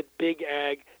everything that Big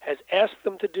Ag has asked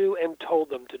them to do and told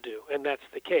them to do, and that's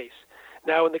the case.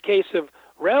 Now, in the case of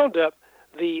Roundup,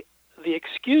 the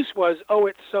excuse was, oh,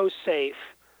 it's so safe,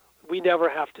 we never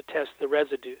have to test the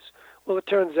residues. Well, it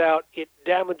turns out it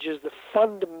damages the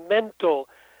fundamental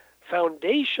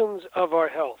foundations of our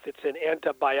health. It's an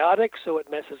antibiotic, so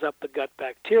it messes up the gut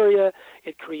bacteria.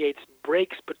 It creates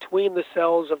breaks between the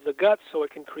cells of the gut, so it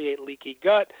can create leaky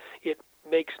gut. It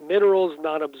makes minerals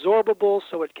non-absorbable,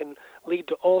 so it can lead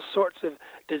to all sorts of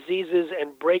diseases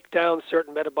and break down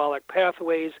certain metabolic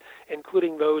pathways,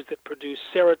 including those that produce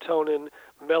serotonin,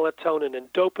 melatonin,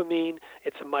 and dopamine.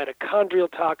 It's a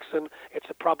mitochondrial toxin. It's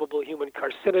a probable human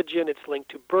carcinogen. It's linked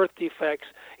to birth defects.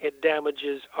 It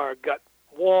damages our gut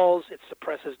walls. It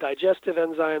suppresses digestive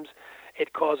enzymes.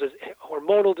 It causes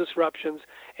hormonal disruptions.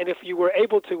 And if you were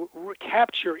able to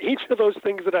capture each of those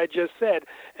things that I just said,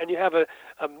 and you have a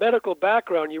medical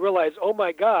background, you realize, oh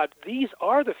my God, these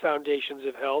are the foundations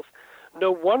of health. No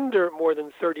wonder more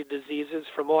than 30 diseases,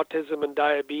 from autism and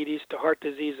diabetes to heart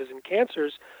diseases and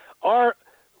cancers, are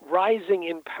rising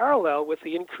in parallel with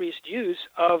the increased use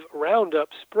of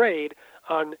Roundup sprayed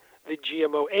on the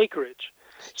GMO acreage.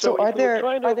 So are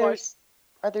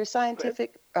there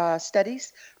scientific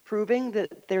studies proving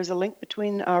that there's a link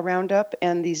between Roundup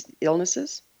and these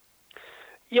illnesses?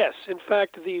 Yes. In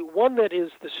fact, the one that is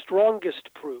the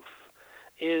strongest proof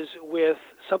is with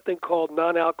something called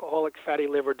non-alcoholic fatty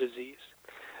liver disease.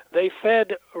 They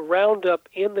fed Roundup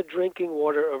in the drinking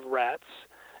water of rats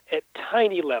at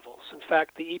tiny levels. In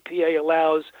fact, the EPA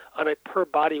allows, on a per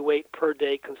body weight per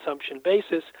day consumption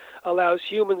basis, allows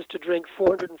humans to drink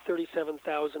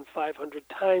 437,500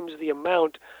 times the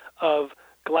amount of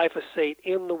glyphosate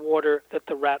in the water that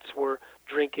the rats were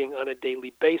drinking on a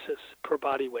daily basis per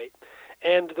body weight.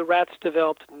 And the rats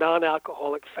developed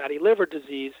non-alcoholic fatty liver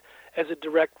disease as a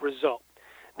direct result.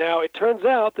 Now, it turns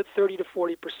out that 30 to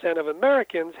 40% of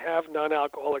Americans have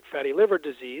non-alcoholic fatty liver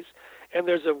disease, and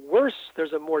there's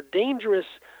a more dangerous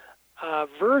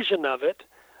version of it.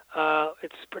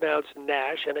 It's pronounced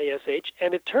NASH, N-A-S-H,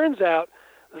 and it turns out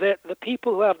that the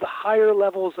people who have the higher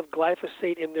levels of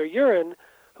glyphosate in their urine,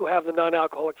 who have the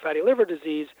non-alcoholic fatty liver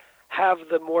disease, have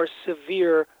the more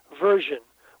severe version,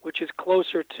 which is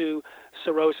closer to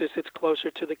cirrhosis, it's closer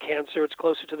to the cancer, it's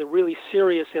closer to the really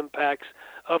serious impacts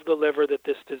of the liver that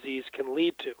this disease can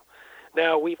lead to.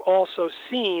 Now, we've also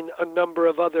seen a number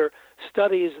of other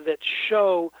studies that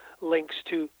show links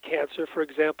to cancer. For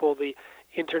example, the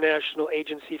International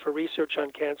Agency for Research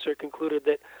on Cancer concluded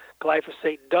that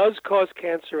glyphosate does cause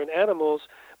cancer in animals,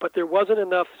 but there wasn't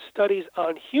enough studies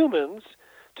on humans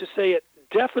to say it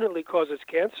definitely causes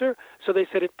cancer, so they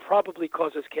said it probably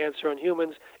causes cancer in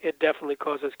humans, it definitely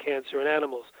causes cancer in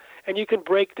animals. And you can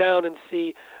break down and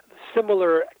see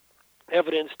similar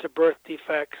evidence to birth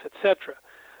defects, etc.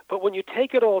 But when you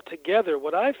take it all together,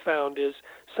 what I've found is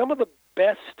some of the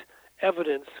best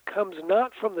evidence comes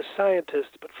not from the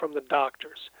scientists, but from the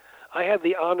doctors. I had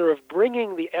the honor of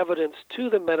bringing the evidence to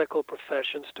the medical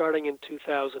profession starting in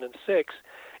 2006,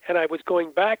 and I was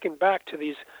going back to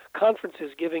these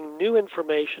conferences giving new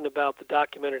information about the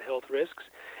documented health risks,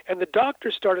 and the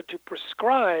doctors started to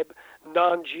prescribe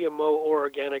non-GMO or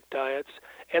organic diets,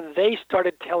 and they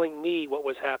started telling me what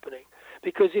was happening.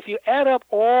 Because if you add up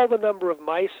all the number of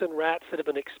mice and rats that have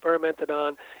been experimented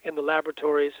on in the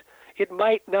laboratories, it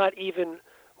might not even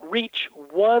reach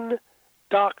one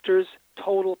doctor's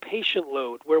total patient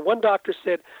load, where one doctor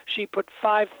said she put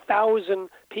 5,000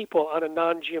 people on a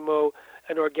non-GMO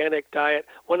and organic diet.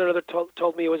 One another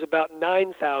told me it was about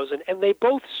 9,000, and they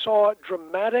both saw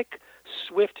dramatic,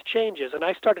 swift changes. And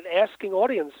I started asking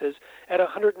audiences at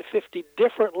 150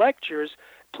 different lectures,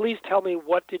 please tell me,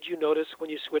 what did you notice when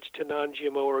you switched to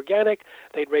non-GMO organic?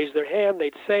 They'd raise their hand,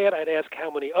 they'd say it. I'd ask how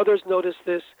many others noticed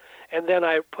this. And then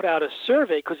I put out a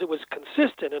survey because it was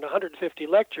consistent in 150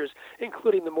 lectures,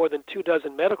 including the more than 24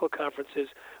 medical conferences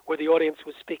where the audience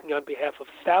was speaking on behalf of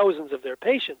thousands of their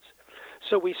patients.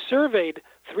 So we surveyed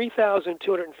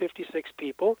 3,256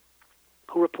 people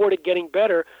who reported getting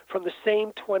better from the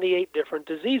same 28 different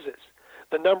diseases.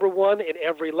 The number one in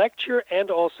every lecture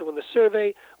and also in the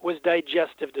survey was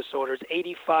digestive disorders.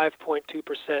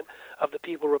 85.2% of the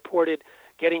people reported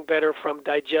getting better from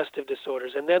digestive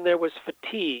disorders. And then there was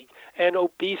fatigue and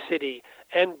obesity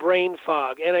and brain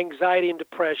fog and anxiety and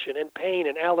depression and pain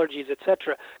and allergies,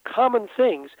 etc. Common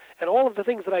things, and all of the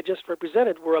things that I just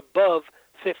represented were above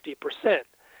 50%.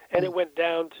 And it went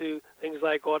down to things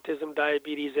like autism,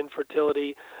 diabetes,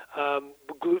 infertility,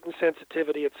 gluten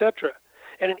sensitivity, etc.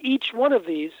 And in each one of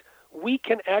these, we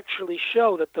can actually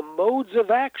show that the modes of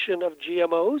action of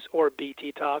GMOs or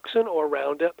Bt toxin or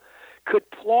Roundup could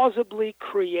plausibly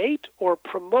create or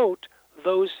promote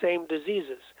those same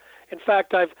diseases. In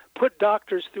fact, I've put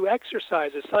doctors through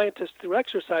exercises, scientists through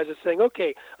exercises, saying,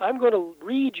 okay, I'm going to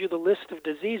read you the list of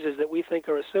diseases that we think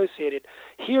are associated.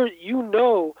 Here, you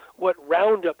know what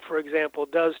Roundup, for example,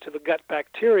 does to the gut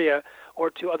bacteria or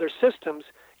to other systems.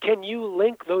 Can you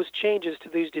link those changes to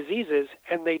these diseases?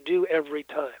 And they do every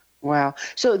time. Wow.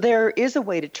 So there is a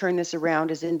way to turn this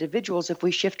around as individuals if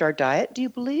we shift our diet, do you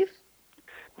believe?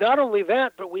 Not only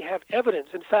that, but we have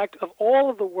evidence. In fact, of all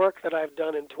of the work that I've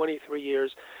done in 23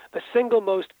 years, the single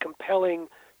most compelling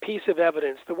piece of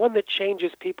evidence, the one that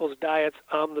changes people's diets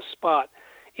on the spot,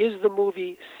 is the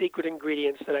movie Secret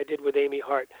Ingredients that I did with Amy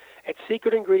Hart. At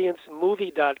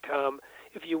secretingredientsmovie.com,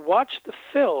 if you watch the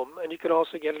film, and you can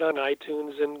also get it on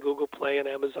iTunes and Google Play and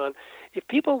Amazon, if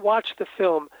people watch the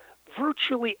film,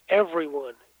 virtually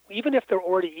everyone, even if they're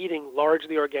already eating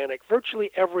largely organic,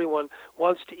 virtually everyone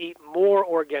wants to eat more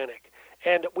organic.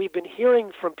 And we've been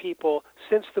hearing from people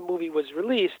since the movie was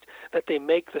released that they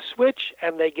make the switch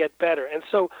and they get better. And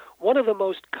so one of the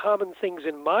most common things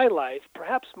in my life,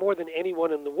 perhaps more than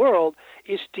anyone in the world,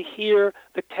 is to hear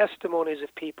the testimonies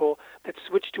of people that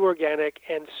switch to organic,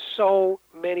 and so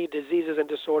many diseases and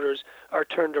disorders are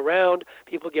turned around.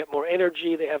 People get more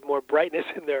energy, they have more brightness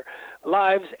in their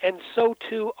lives, and so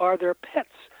too are their pets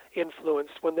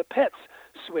influenced when the pets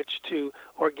switch to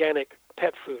organic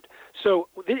pet food. So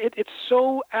it's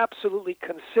so absolutely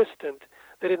consistent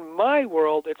that in my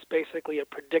world, it's basically a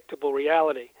predictable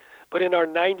reality. But in our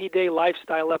 90-day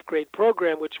lifestyle upgrade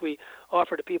program, which we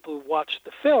offer to people who watch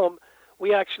the film,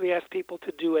 we actually ask people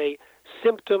to do a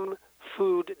symptom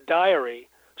food diary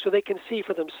so they can see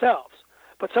for themselves.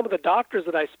 But some of the doctors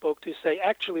that I spoke to say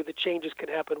actually the changes can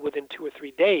happen within 2 or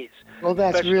 3 days. Well,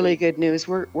 that's really good news.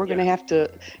 We're going to have to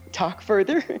talk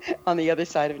further on the other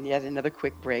side of yet another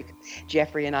quick break.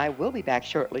 Jeffrey and I will be back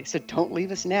shortly, so don't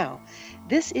leave us now.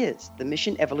 This is the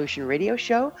Mission Evolution Radio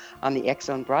Show on the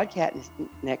X-Zone Broadcast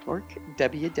Network,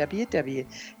 www.xzbn.net.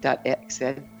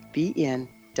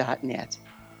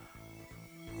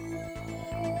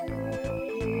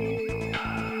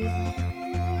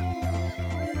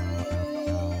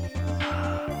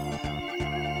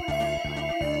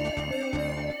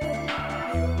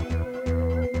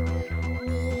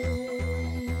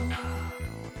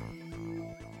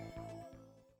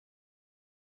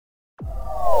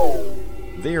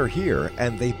 They are here,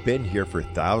 and they've been here for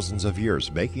thousands of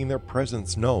years, making their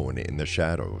presence known in the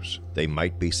shadows. They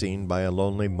might be seen by a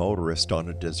lonely motorist on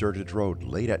a deserted road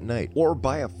late at night, or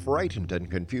by a frightened and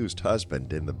confused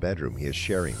husband in the bedroom he is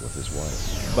sharing with his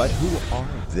wife. But who are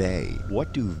they?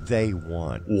 What do they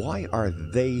want? Why are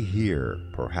they here?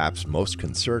 Perhaps most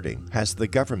concerning, has the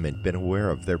government been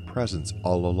aware of their presence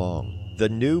all along? The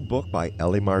new book by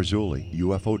Ellie Marzulli,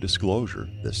 UFO Disclosure,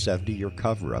 the 70-year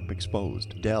cover-up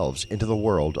exposed, delves into the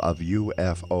world of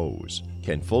UFOs.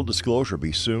 Can full disclosure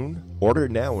be soon? Order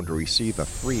now and receive a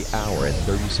free hour and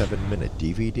 37-minute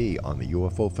DVD on the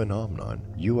UFO phenomenon.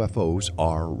 UFOs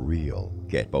are real.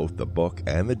 Get both the book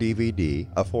and the DVD,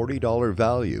 a $40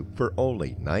 value, for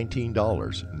only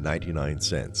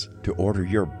 $19.99. To order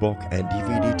your book and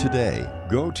DVD today,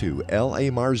 go to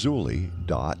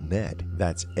lamarzulli.net.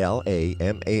 That's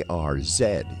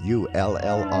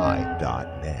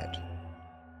LAMARZULLI.net.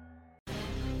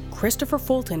 Christopher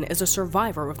Fulton is a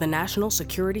survivor of the national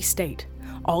security state.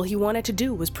 All he wanted to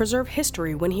do was preserve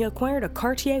history when he acquired a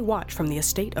Cartier watch from the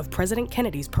estate of President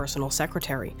Kennedy's personal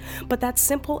secretary. But that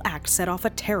simple act set off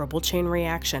a terrible chain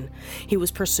reaction. He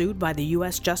was pursued by the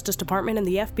U.S. Justice Department and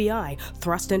the FBI,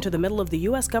 thrust into the middle of the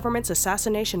U.S. government's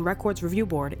Assassination Records Review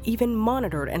Board, even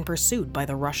monitored and pursued by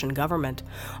the Russian government.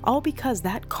 All because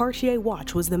that Cartier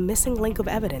watch was the missing link of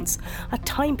evidence, a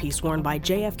timepiece worn by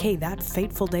JFK that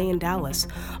fateful day in Dallas,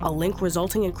 a link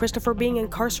resulting in Christopher being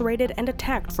incarcerated and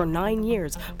attacked for 9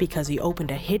 years because he opened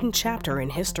a hidden chapter in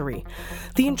history.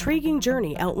 The intriguing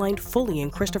journey outlined fully in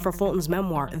Christopher Fulton's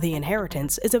memoir, The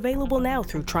Inheritance, is available now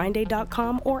through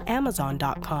TrineDay.com or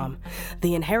Amazon.com.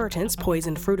 The Inheritance,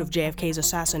 Poisoned Fruit of JFK's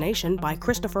Assassination by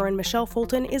Christopher and Michelle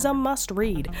Fulton is a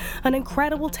must-read, an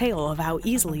incredible tale of how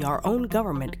easily our own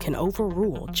government can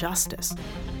overrule justice.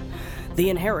 The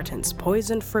Inheritance,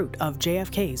 Poisoned Fruit of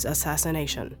JFK's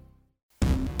Assassination.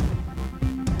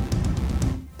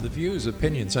 The views,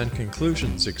 opinions, and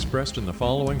conclusions expressed in the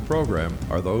following program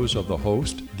are those of the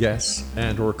host, guests,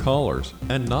 and/or callers,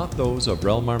 and not those of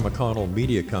Relmar McConnell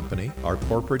Media Company, our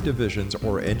corporate divisions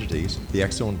or entities, the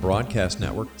X-Zone Broadcast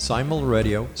Network, Simul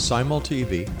Radio, Simul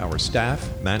TV, our staff,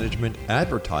 management,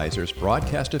 advertisers,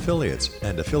 broadcast affiliates,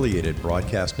 and affiliated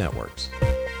broadcast networks.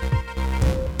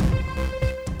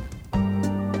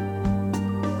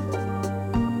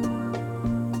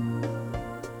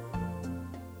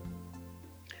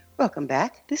 Welcome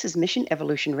back. This is Mission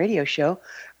Evolution Radio Show,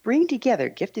 bringing together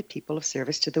gifted people of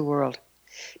service to the world.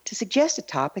 To suggest a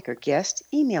topic or guest,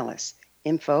 email us,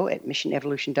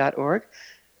 info@missionevolution.org.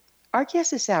 Our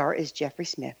guest this hour is Jeffrey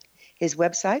Smith. His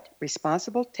website,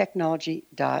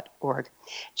 responsibletechnology.org.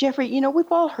 Jeffrey,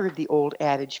 we've all heard the old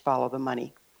adage, follow the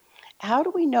money. How do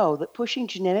we know that pushing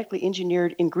genetically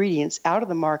engineered ingredients out of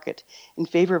the market in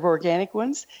favor of organic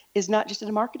ones is not just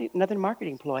another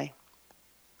marketing ploy?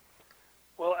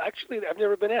 Well, actually, I've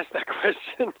never been asked that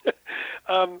question.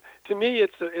 To me,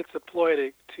 it's a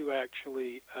ploy to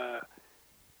actually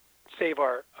save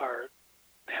our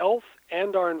health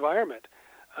and our environment.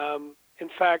 In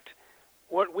fact,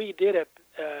 what we did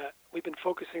we've been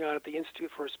focusing on at the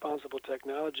Institute for Responsible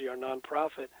Technology, our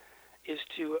nonprofit, is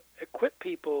to equip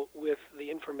people with the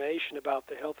information about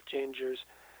the health dangers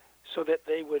so that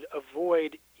they would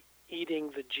avoid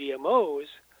eating the GMOs.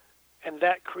 And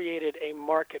that created a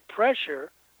market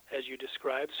pressure, as you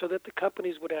described, so that the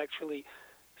companies would actually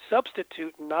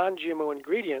substitute non-GMO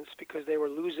ingredients because they were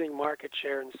losing market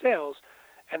share and sales.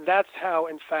 And that's how,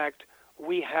 in fact,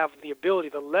 we have the ability,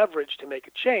 the leverage to make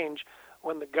a change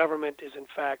when the government is, in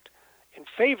fact, in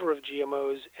favor of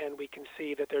GMOs, and we can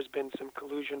see that there's been some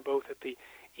collusion both at the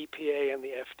EPA and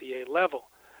the FDA level.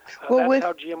 That's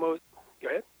how GMOs... Go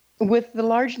ahead. With the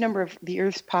large number of the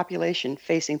Earth's population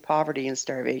facing poverty and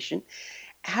starvation,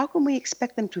 how can we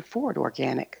expect them to afford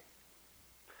organic?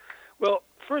 Well,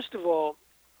 first of all,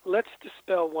 let's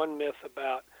dispel one myth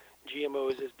about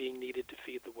GMOs as being needed to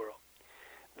feed the world.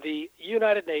 The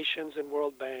United Nations and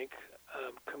World Bank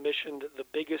commissioned the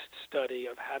biggest study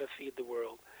of how to feed the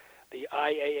world, the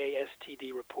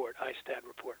IAASTD report, ISTAD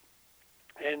report.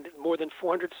 And more than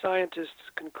 400 scientists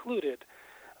concluded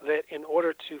that in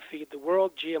order to feed the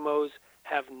world, GMOs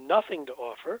have nothing to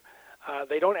offer.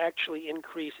 They don't actually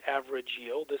increase average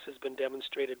yield. This has been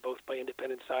demonstrated both by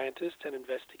independent scientists and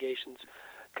investigations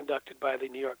conducted by the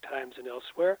New York Times and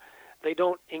elsewhere. They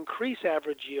don't increase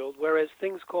average yield, whereas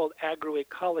things called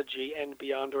agroecology and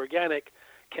beyond organic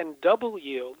can double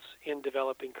yields in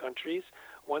developing countries.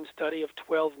 One study of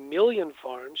 12 million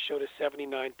farms showed a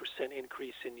 79%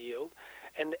 increase in yield.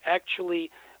 And actually,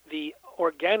 the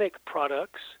organic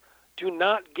products do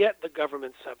not get the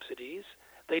government subsidies.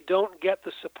 They don't get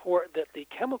the support that the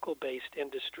chemical-based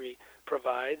industry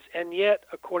provides. And yet,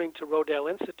 according to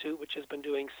Rodale Institute, which has been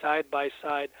doing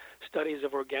side-by-side studies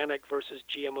of organic versus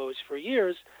GMOs for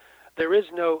years, there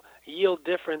is no yield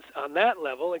difference on that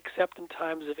level except in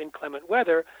times of inclement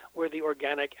weather where the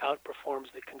organic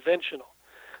outperforms the conventional.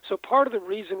 So part of the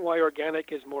reason why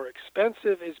organic is more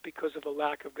expensive is because of the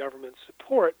lack of government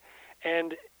support.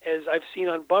 And as I've seen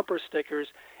on bumper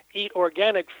stickers, eat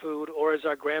organic food, or as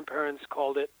our grandparents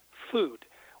called it, food.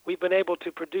 We've been able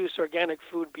to produce organic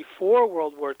food before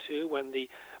World War II when the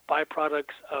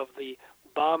byproducts of the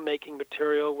bomb-making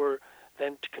material were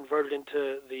then converted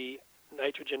into the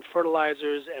nitrogen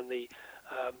fertilizers, and the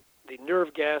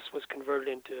nerve gas was converted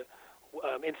into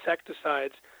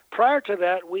insecticides. Prior to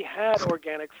that, we had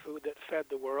organic food that fed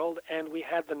the world, and we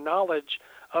had the knowledge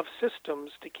of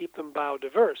systems to keep them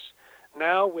biodiverse.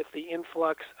 Now, with the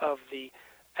influx of the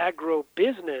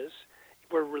agro-business,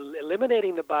 we're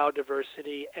eliminating the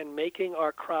biodiversity and making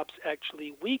our crops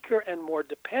actually weaker and more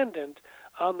dependent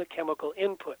on the chemical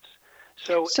inputs.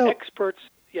 So experts,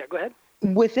 go ahead.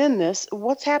 Within this,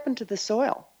 what's happened to the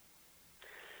soil?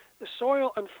 The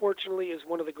soil, unfortunately, is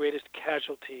one of the greatest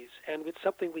casualties, and it's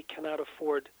something we cannot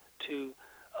afford to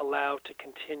allow to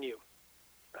continue.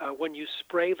 When you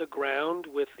spray the ground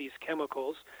with these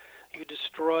chemicals, you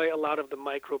destroy a lot of the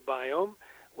microbiome,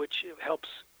 which helps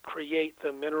create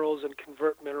the minerals and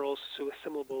convert minerals to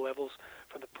assimilable levels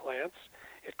for the plants.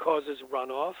 It causes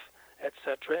runoff,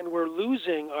 etc., and we're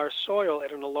losing our soil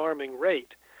at an alarming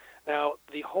rate. Now,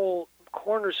 the whole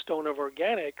cornerstone of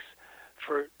organics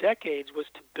for decades was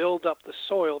to build up the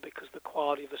soil because the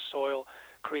quality of the soil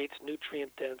creates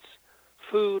nutrient-dense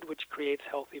food, which creates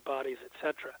healthy bodies,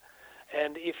 etc.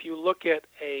 And if you look at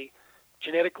a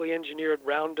genetically engineered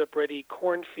Roundup-ready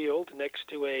cornfield next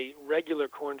to a regular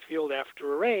cornfield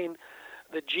after a rain,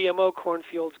 the GMO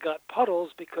cornfields got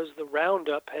puddles because the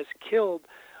Roundup has killed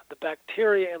the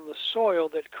bacteria in the soil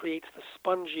that creates the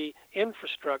spongy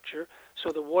infrastructure, so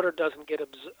the water doesn't get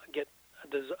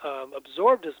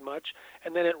absorbed as much,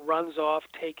 and then it runs off,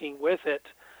 taking with it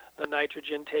the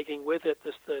nitrogen, taking with it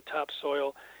the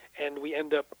topsoil, and we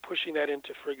end up pushing that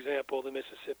into, for example, the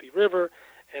Mississippi River,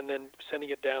 and then sending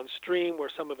it downstream where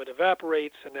some of it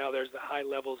evaporates, and now there's the high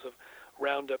levels of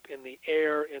Roundup in the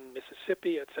air in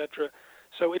Mississippi, etc.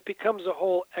 So it becomes a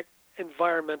whole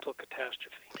environmental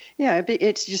catastrophe. Yeah,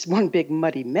 it's just one big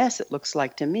muddy mess, it looks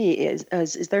like to me.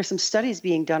 Is there some studies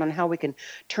being done on how we can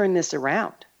turn this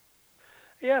around?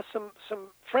 Yeah, some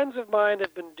friends of mine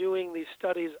have been doing these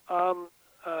studies on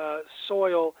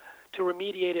soil to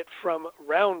remediate it from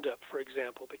Roundup, for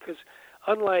example, because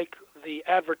unlike the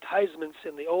advertisements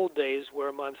in the old days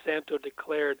where Monsanto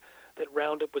declared that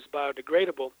Roundup was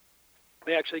biodegradable,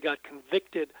 they actually got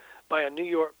convicted by a New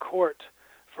York court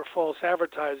for false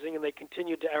advertising, and they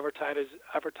continued to advertise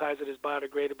it as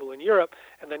biodegradable in Europe,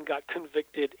 and then got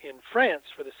convicted in France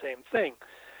for the same thing.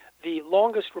 The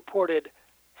longest reported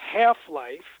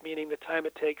half-life, meaning the time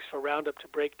it takes for Roundup to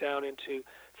break down into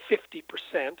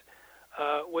 50%,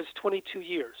 was 22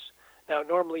 years. Now, it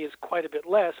normally is quite a bit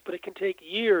less, but it can take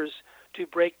years to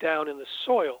break down in the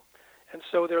soil. And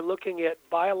so they're looking at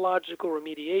biological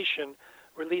remediation,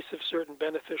 release of certain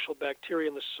beneficial bacteria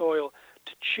in the soil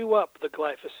to chew up the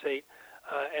glyphosate,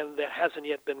 and that hasn't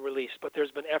yet been released, but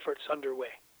there's been efforts underway.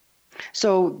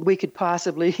 So we could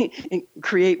possibly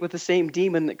create with the same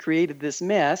demon that created this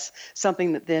mess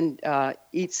something that then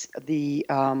eats the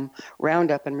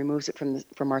Roundup and removes it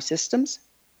from our systems?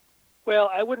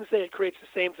 Well, I wouldn't say it creates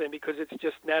the same thing because it's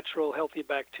just natural healthy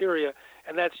bacteria,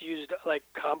 and that's used like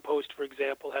compost, for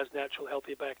example, has natural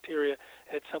healthy bacteria,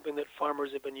 and it's something that farmers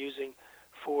have been using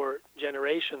for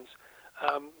generations.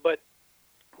 But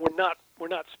we're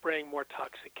not spraying more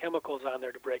toxic chemicals on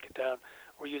there to break it down.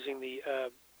 We're using the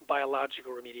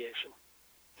biological remediation.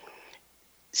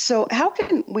 So how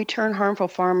can we turn harmful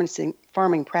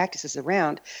farming practices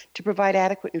around to provide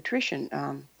adequate nutrition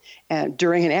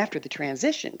during and after the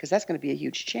transition? Because that's going to be a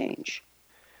huge change.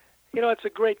 You know, it's a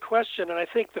great question, and I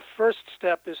think the first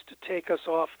step is to take us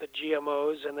off the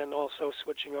GMOs and then also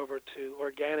switching over to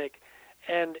organic.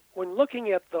 And when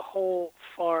looking at the whole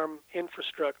farm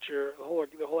infrastructure, the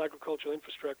whole agricultural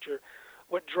infrastructure,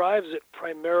 what drives it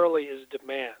primarily is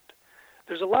demand.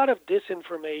 There's a lot of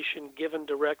disinformation given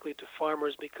directly to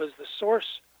farmers because the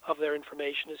source of their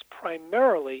information is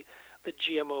primarily the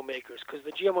GMO makers, because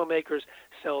the GMO makers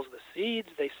sells the seeds,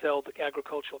 they sell the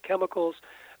agricultural chemicals,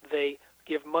 they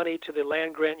give money to the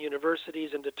land-grant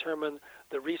universities and determine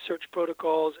the research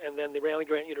protocols, and then the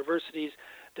land-grant universities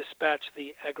dispatch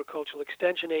the agricultural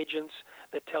extension agents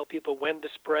that tell people when to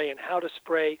spray and how to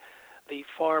spray. The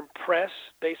farm press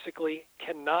basically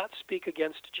cannot speak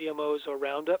against GMOs or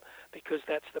Roundup because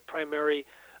that's the primary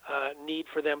need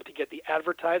for them to get the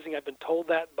advertising. I've been told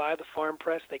that by the farm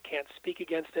press. They can't speak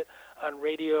against it on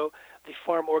radio. The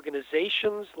farm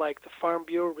organizations like the Farm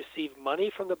Bureau receive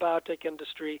money from the biotech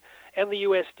industry, and the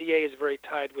USDA is very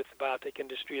tied with the biotech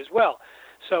industry as well.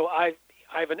 So I've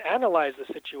analyzed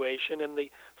the situation, and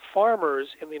the farmers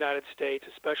in the United States,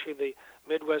 especially the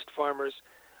Midwest farmers,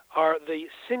 are the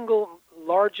single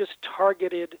largest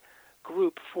targeted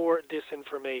group for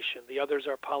disinformation. The others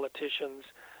are politicians,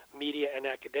 media, and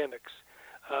academics.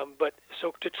 But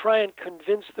so to try and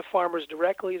convince the farmers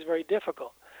directly is very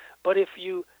difficult. But if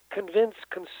you convince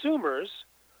consumers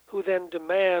who then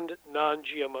demand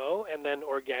non-GMO and then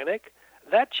organic,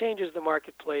 that changes the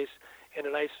marketplace in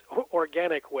a nice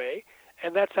organic way.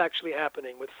 And that's actually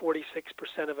happening with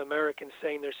 46% of Americans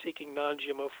saying they're seeking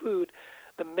non-GMO food.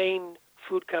 The main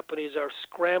food companies are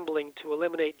scrambling to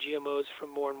eliminate GMOs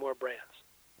from more and more brands.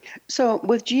 So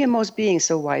with GMOs being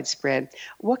so widespread,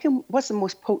 what's the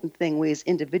most potent thing we as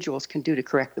individuals can do to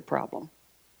correct the problem?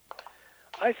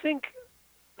 I think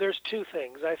there's two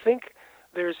things. I think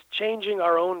there's changing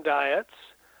our own diets,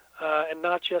 and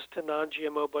not just to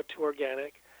non-GMO but to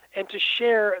organic, and to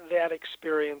share that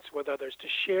experience with others, to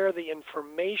share the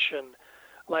information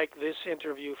like this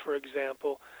interview, for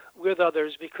example, with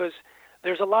others, because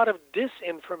there's a lot of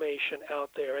disinformation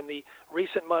out there. And the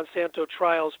recent Monsanto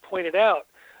trials pointed out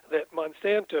that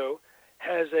Monsanto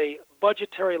has a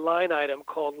budgetary line item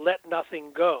called Let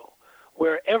Nothing Go,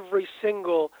 where every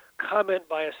single comment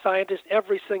by a scientist,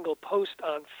 every single post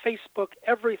on Facebook,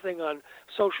 everything on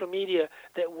social media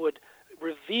that would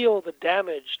reveal the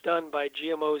damage done by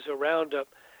GMOs or Roundup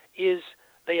is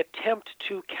they attempt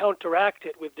to counteract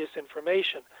it with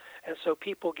disinformation. And so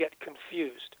people get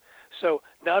confused. So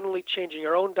not only changing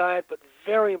our own diet, but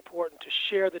very important to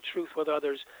share the truth with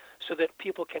others so that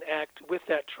people can act with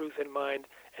that truth in mind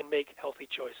and make healthy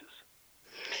choices.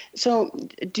 So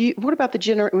what about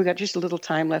we've got just a little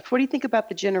time left. What do you think about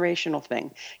the generational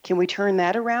thing? Can we turn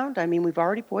that around? I mean, we've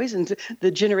already poisoned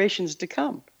the generations to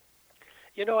come.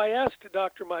 You know, I asked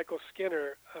Dr. Michael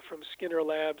Skinner from Skinner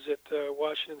Labs at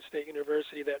Washington State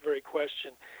University that very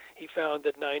question. He found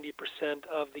that 90%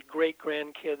 of the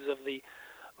great-grandkids of the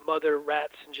mother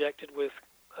rats injected with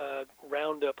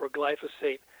Roundup or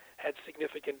glyphosate had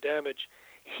significant damage.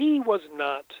 He was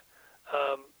not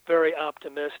very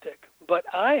optimistic, but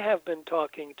I have been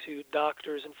talking to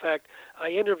doctors. In fact,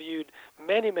 I interviewed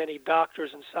many, many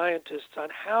doctors and scientists on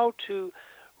how to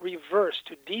reverse,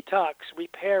 to detox,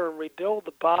 repair, and rebuild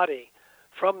the body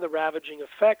from the ravaging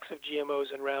effects of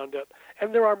GMOs and Roundup.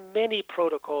 And there are many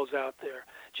protocols out there.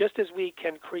 Just as we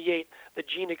can create the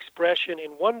gene expression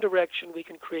in one direction, we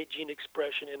can create gene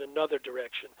expression in another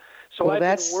direction. So well,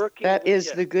 I've been working. That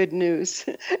is the good news.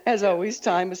 As always,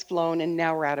 time has flown, and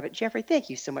now we're out of it. Jeffrey, thank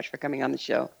you so much for coming on the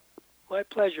show. My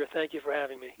pleasure. Thank you for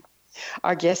having me.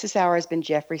 Our guest this hour has been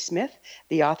Jeffrey Smith,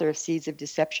 the author of Seeds of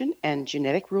Deception and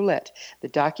Genetic Roulette, the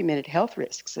documented health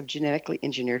risks of genetically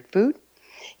engineered food.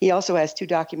 He also has 2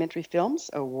 documentary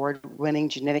films, award-winning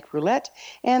Genetic Roulette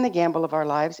and The Gamble of Our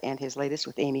Lives, and his latest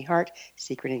with Amy Hart,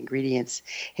 Secret Ingredients.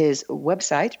 His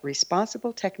website,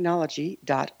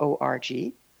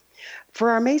 responsibletechnology.org. For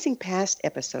our amazing past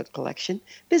episode collection,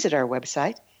 visit our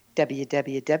website,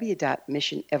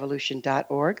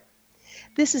 www.missionevolution.org.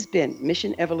 This has been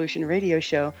Mission Evolution Radio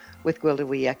Show with Gwilda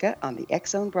Wiyaka on the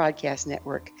X-Zone Broadcast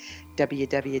Network,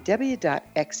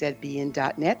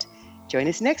 www.xzbn.net. Join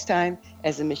us next time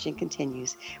as the mission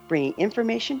continues, bringing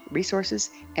information, resources,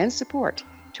 and support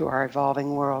to our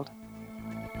evolving world.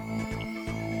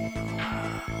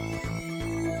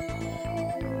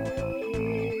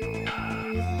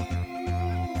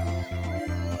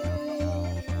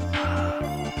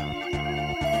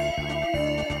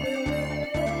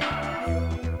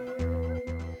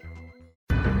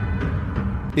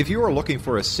 If you are looking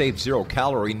for a safe,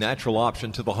 zero-calorie natural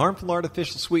option to the harmful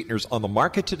artificial sweeteners on the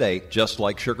market today, Just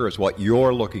Like Sugar is what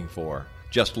you're looking for.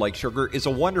 Just Like Sugar is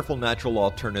a wonderful natural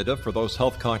alternative for those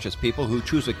health-conscious people who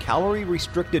choose a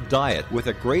calorie-restricted diet with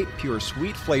a great, pure,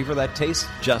 sweet flavor that tastes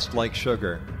just like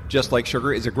sugar. Just Like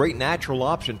Sugar is a great natural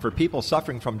option for people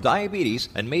suffering from diabetes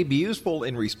and may be useful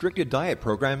in restricted diet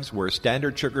programs where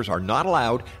standard sugars are not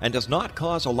allowed and does not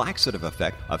cause a laxative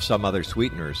effect of some other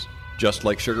sweeteners. Just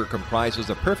Like Sugar comprises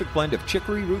a perfect blend of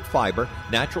chicory root fiber,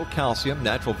 natural calcium,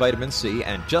 natural vitamin C,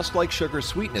 and Just Like Sugar's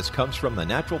sweetness comes from the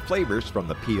natural flavors from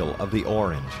the peel of the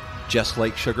orange. Just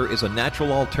Like Sugar is a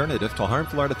natural alternative to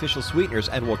harmful artificial sweeteners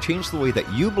and will change the way that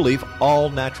you believe all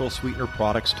natural sweetener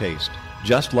products taste.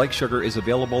 Just Like Sugar is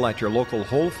available at your local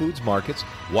Whole Foods markets,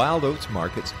 Wild Oats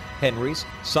markets, Henry's,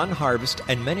 Sun Harvest,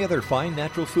 and many other fine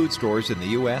natural food stores in the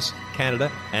U.S.,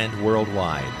 Canada, and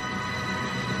worldwide.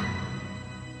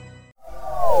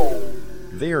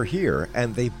 They are here,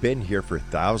 and they've been here for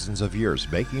thousands of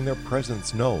years, making their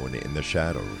presence known in the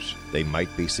shadows. They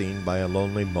might be seen by a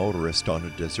lonely motorist on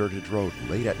a deserted road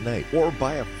late at night, or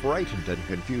by a frightened and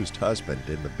confused husband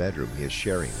in the bedroom he is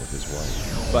sharing with his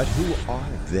wife. But who are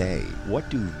they? What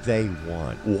do they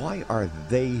want? Why are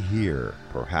they here?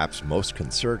 Perhaps most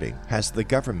concerning, has the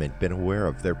government been aware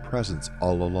of their presence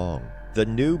all along? The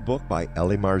new book by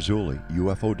Ellie Marzulli,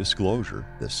 UFO Disclosure,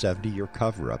 the 70-year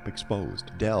cover-up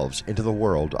exposed, delves into the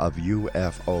world of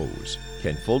UFOs.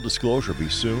 Can full disclosure be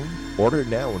soon? Order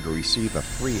now to receive a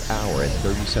free hour and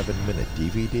 37-minute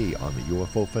DVD on the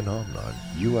UFO phenomenon.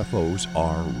 UFOs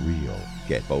are real.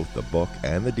 Get both the book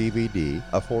and the DVD,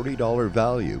 a $40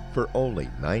 value, for only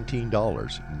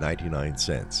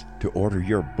 $19.99. To order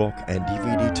your book and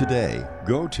DVD today,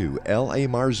 go to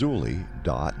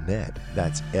lamarzulli.net.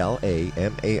 That's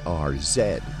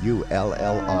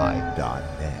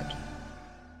LAMARZULLI.net.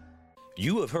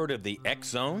 You have heard of the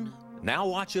X-Zone? Now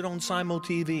watch it on Simul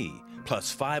TV,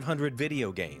 plus 500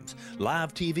 video games,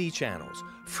 live TV channels,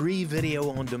 free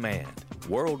video on demand,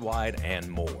 worldwide, and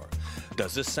more.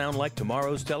 Does this sound like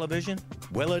tomorrow's television?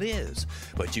 Well, it is,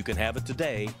 but you can have it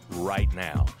today, right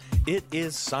now. It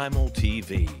is Simul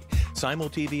TV. Simul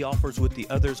TV offers what the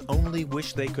others only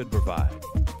wish they could provide.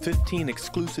 15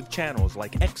 exclusive channels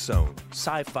like X-Zone,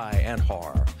 Sci-Fi, and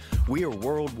Horror. We are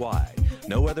worldwide.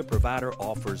 No other provider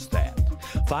offers that.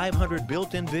 500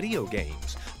 built-in video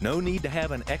games. No need to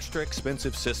have an extra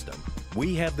expensive system.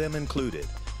 We have them included.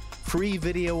 Free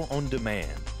video on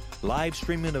demand. Live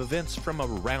streaming events from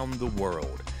around the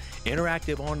world.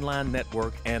 Interactive online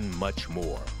network, and much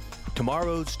more.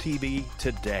 Tomorrow's TV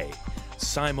today.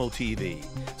 Simul TV.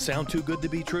 Sound too good to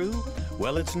be true?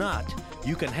 Well, it's not.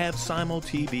 You can have Simul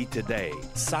TV today.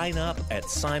 Sign up at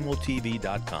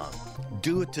simultv.com.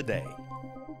 Do it today.